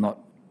seals.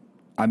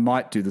 I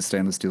might do the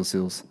stainless steel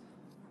seals.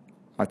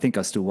 I think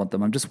I still want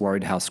them. I'm just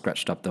worried how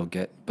scratched up they'll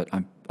get, but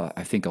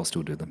I think I'll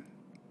still do them.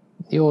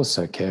 You're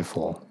so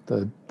careful.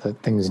 The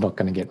thing is not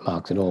going to get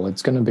marked at all.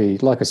 It's going to be,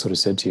 like I sort of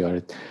said to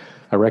you,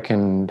 I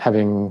reckon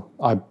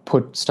I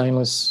put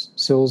stainless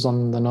sills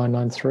on the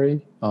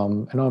 993,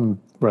 and I'm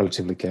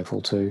relatively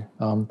careful too.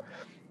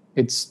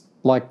 It's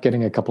like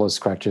getting a couple of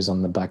scratches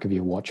on the back of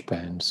your watch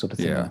band sort of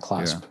thing on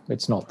clasp. Yeah.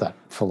 It's not that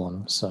full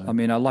on. So I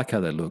mean, I like how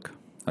they look.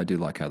 I do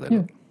like how they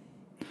look.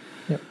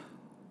 Yep.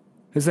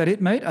 Is that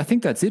it, mate? I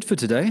think that's it for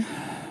today.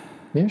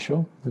 Yeah,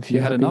 sure. If you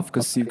had enough,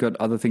 because you've got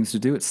other things to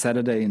do. It's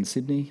Saturday in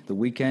Sydney, the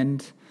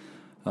weekend.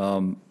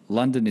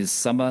 London is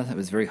summer. It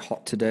was very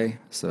hot today,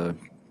 so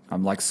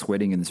I'm like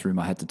sweating in this room.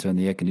 I had to turn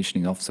the air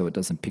conditioning off so it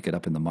doesn't pick it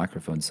up in the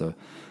microphone, so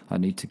I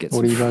need to get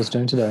What are you guys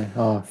doing today?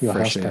 Oh, you're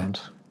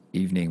housebound.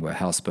 Evening, we're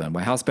housebound.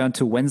 We're housebound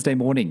till Wednesday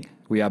morning.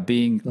 We are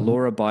being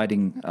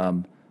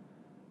law-abiding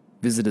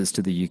visitors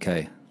to the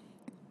UK.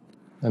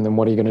 And then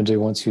what are you going to do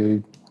once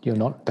you're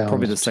not bound?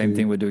 Probably the same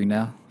thing we're doing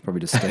now.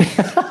 Probably just stay.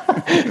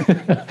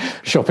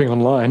 Shopping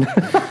online.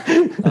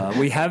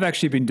 We have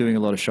actually been doing a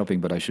lot of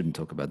shopping, but I shouldn't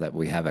talk about that.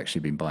 We have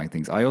actually been buying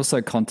things. I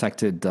also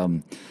contacted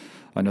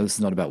I know this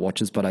is not about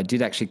watches, but I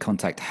did actually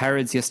contact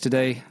Harrods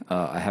yesterday.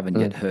 I haven't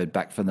yet heard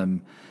back from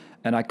them.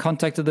 And I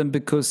contacted them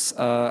because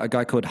a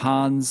guy called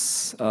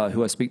Hans,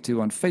 who I speak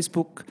to on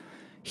Facebook,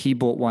 he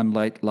bought one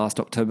last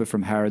October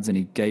from Harrods, and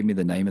he gave me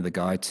the name of the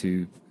guy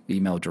to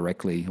email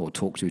directly or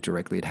talk to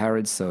directly at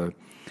Harrods. So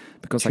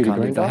because I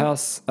can't leave the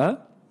house...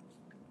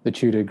 The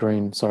Tudor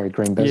green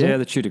bezel? Yeah,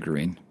 the Tudor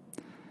green.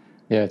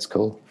 Yeah, it's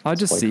cool. I'll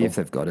just see if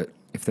they've got it.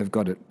 If they've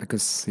got it,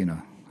 because,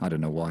 I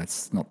don't know why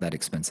it's not that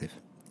expensive.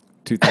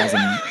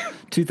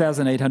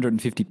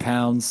 2,850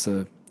 pounds,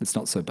 so it's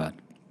not so bad.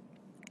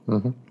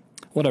 Mm-hmm.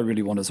 What I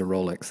really want is a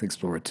Rolex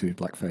Explorer 2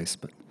 Blackface,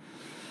 but...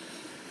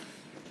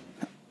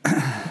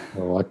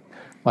 Well,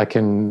 I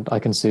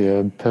can see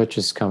a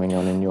purchase coming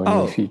on in your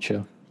near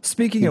future.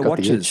 Speaking of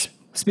watches,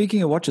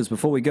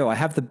 before we go, I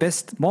have the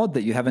best mod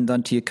that you haven't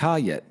done to your car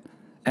yet.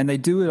 And they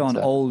do it on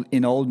old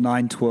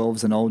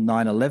 912s and old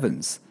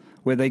 911s,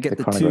 where they get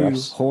the two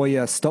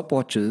Hoya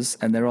stopwatches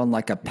and they're on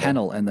like a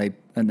panel and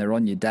they're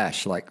on your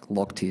dash, like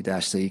locked to your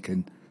dash, so you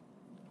can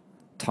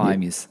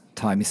time your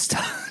start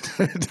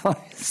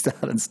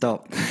and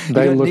stop.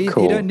 They look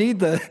cool. You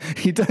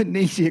don't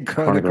need your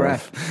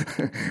chronograph.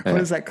 What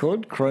is that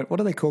called? What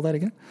do they call that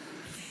again?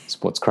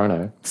 Sports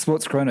chrono.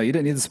 Sports chrono. You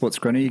don't need the sports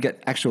chrono. You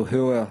get actual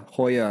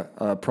Hoya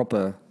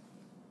proper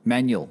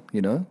manual,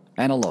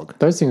 analog.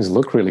 Those things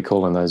look really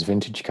cool in those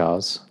vintage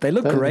cars. They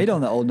look great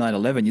on the old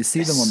 911. You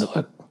see them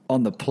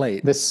on the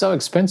plate. They're so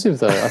expensive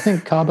though. I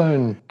think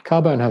Carbone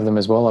have them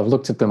as well. I've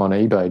looked at them on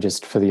eBay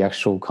just for the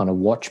actual kind of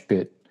watch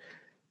bit,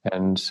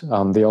 and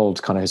the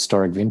old kind of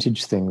historic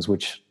vintage things,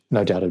 which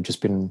no doubt have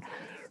just been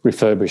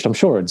refurbished. I'm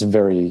sure it's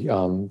very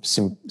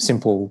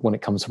simple when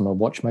it comes from a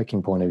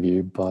watchmaking point of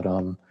view, but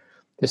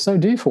they're so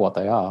dear for what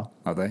they are.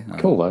 Are they?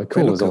 Cool though.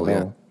 Cool as all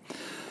hell.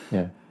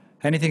 Yeah.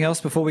 Anything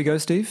else before we go,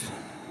 Steve?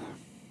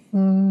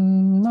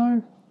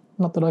 No,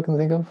 not that I can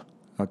think of.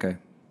 Okay.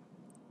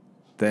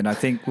 Then I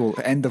think we'll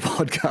end the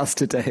podcast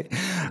today.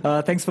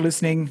 Thanks for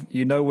listening.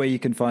 You know where you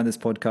can find this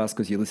podcast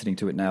because you're listening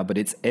to it now, but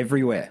it's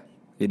everywhere.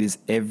 It is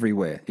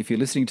everywhere. If you're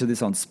listening to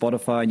this on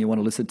Spotify and you want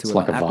to listen to it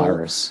on Apple. It's like a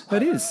virus.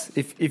 It is.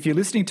 If you're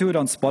listening to it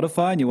on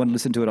Spotify and you want to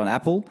listen to it on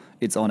Apple,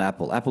 it's on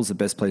Apple. Apple's the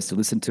best place to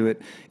listen to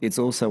it. It's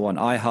also on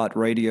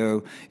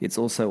iHeartRadio. It's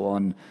also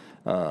on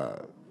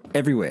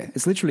everywhere.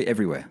 It's literally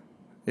everywhere.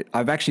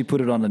 I've actually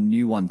put it on a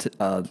new one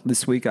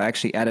this week. I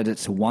actually added it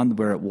to one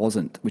where it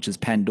wasn't, which is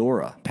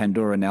Pandora.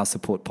 Pandora now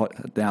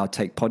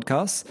take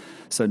podcasts.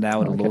 So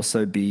now it'll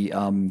also be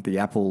the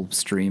Apple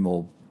stream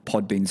or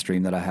Podbean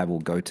stream that I have will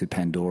go to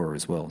Pandora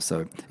as well.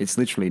 So it's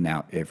literally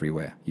now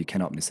everywhere. You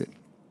cannot miss it.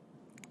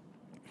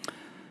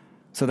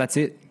 So that's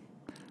it.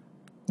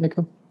 Yeah,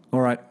 cool. All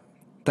right.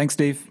 Thanks,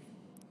 Steve.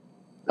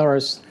 No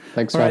worries.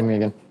 Thanks for having me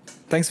again.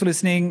 Thanks for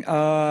listening.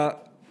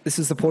 This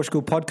is the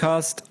Portugal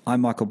Podcast.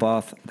 I'm Michael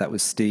Barth. That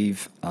was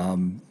Steve.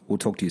 We'll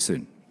talk to you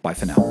soon. Bye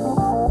for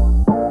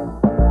now.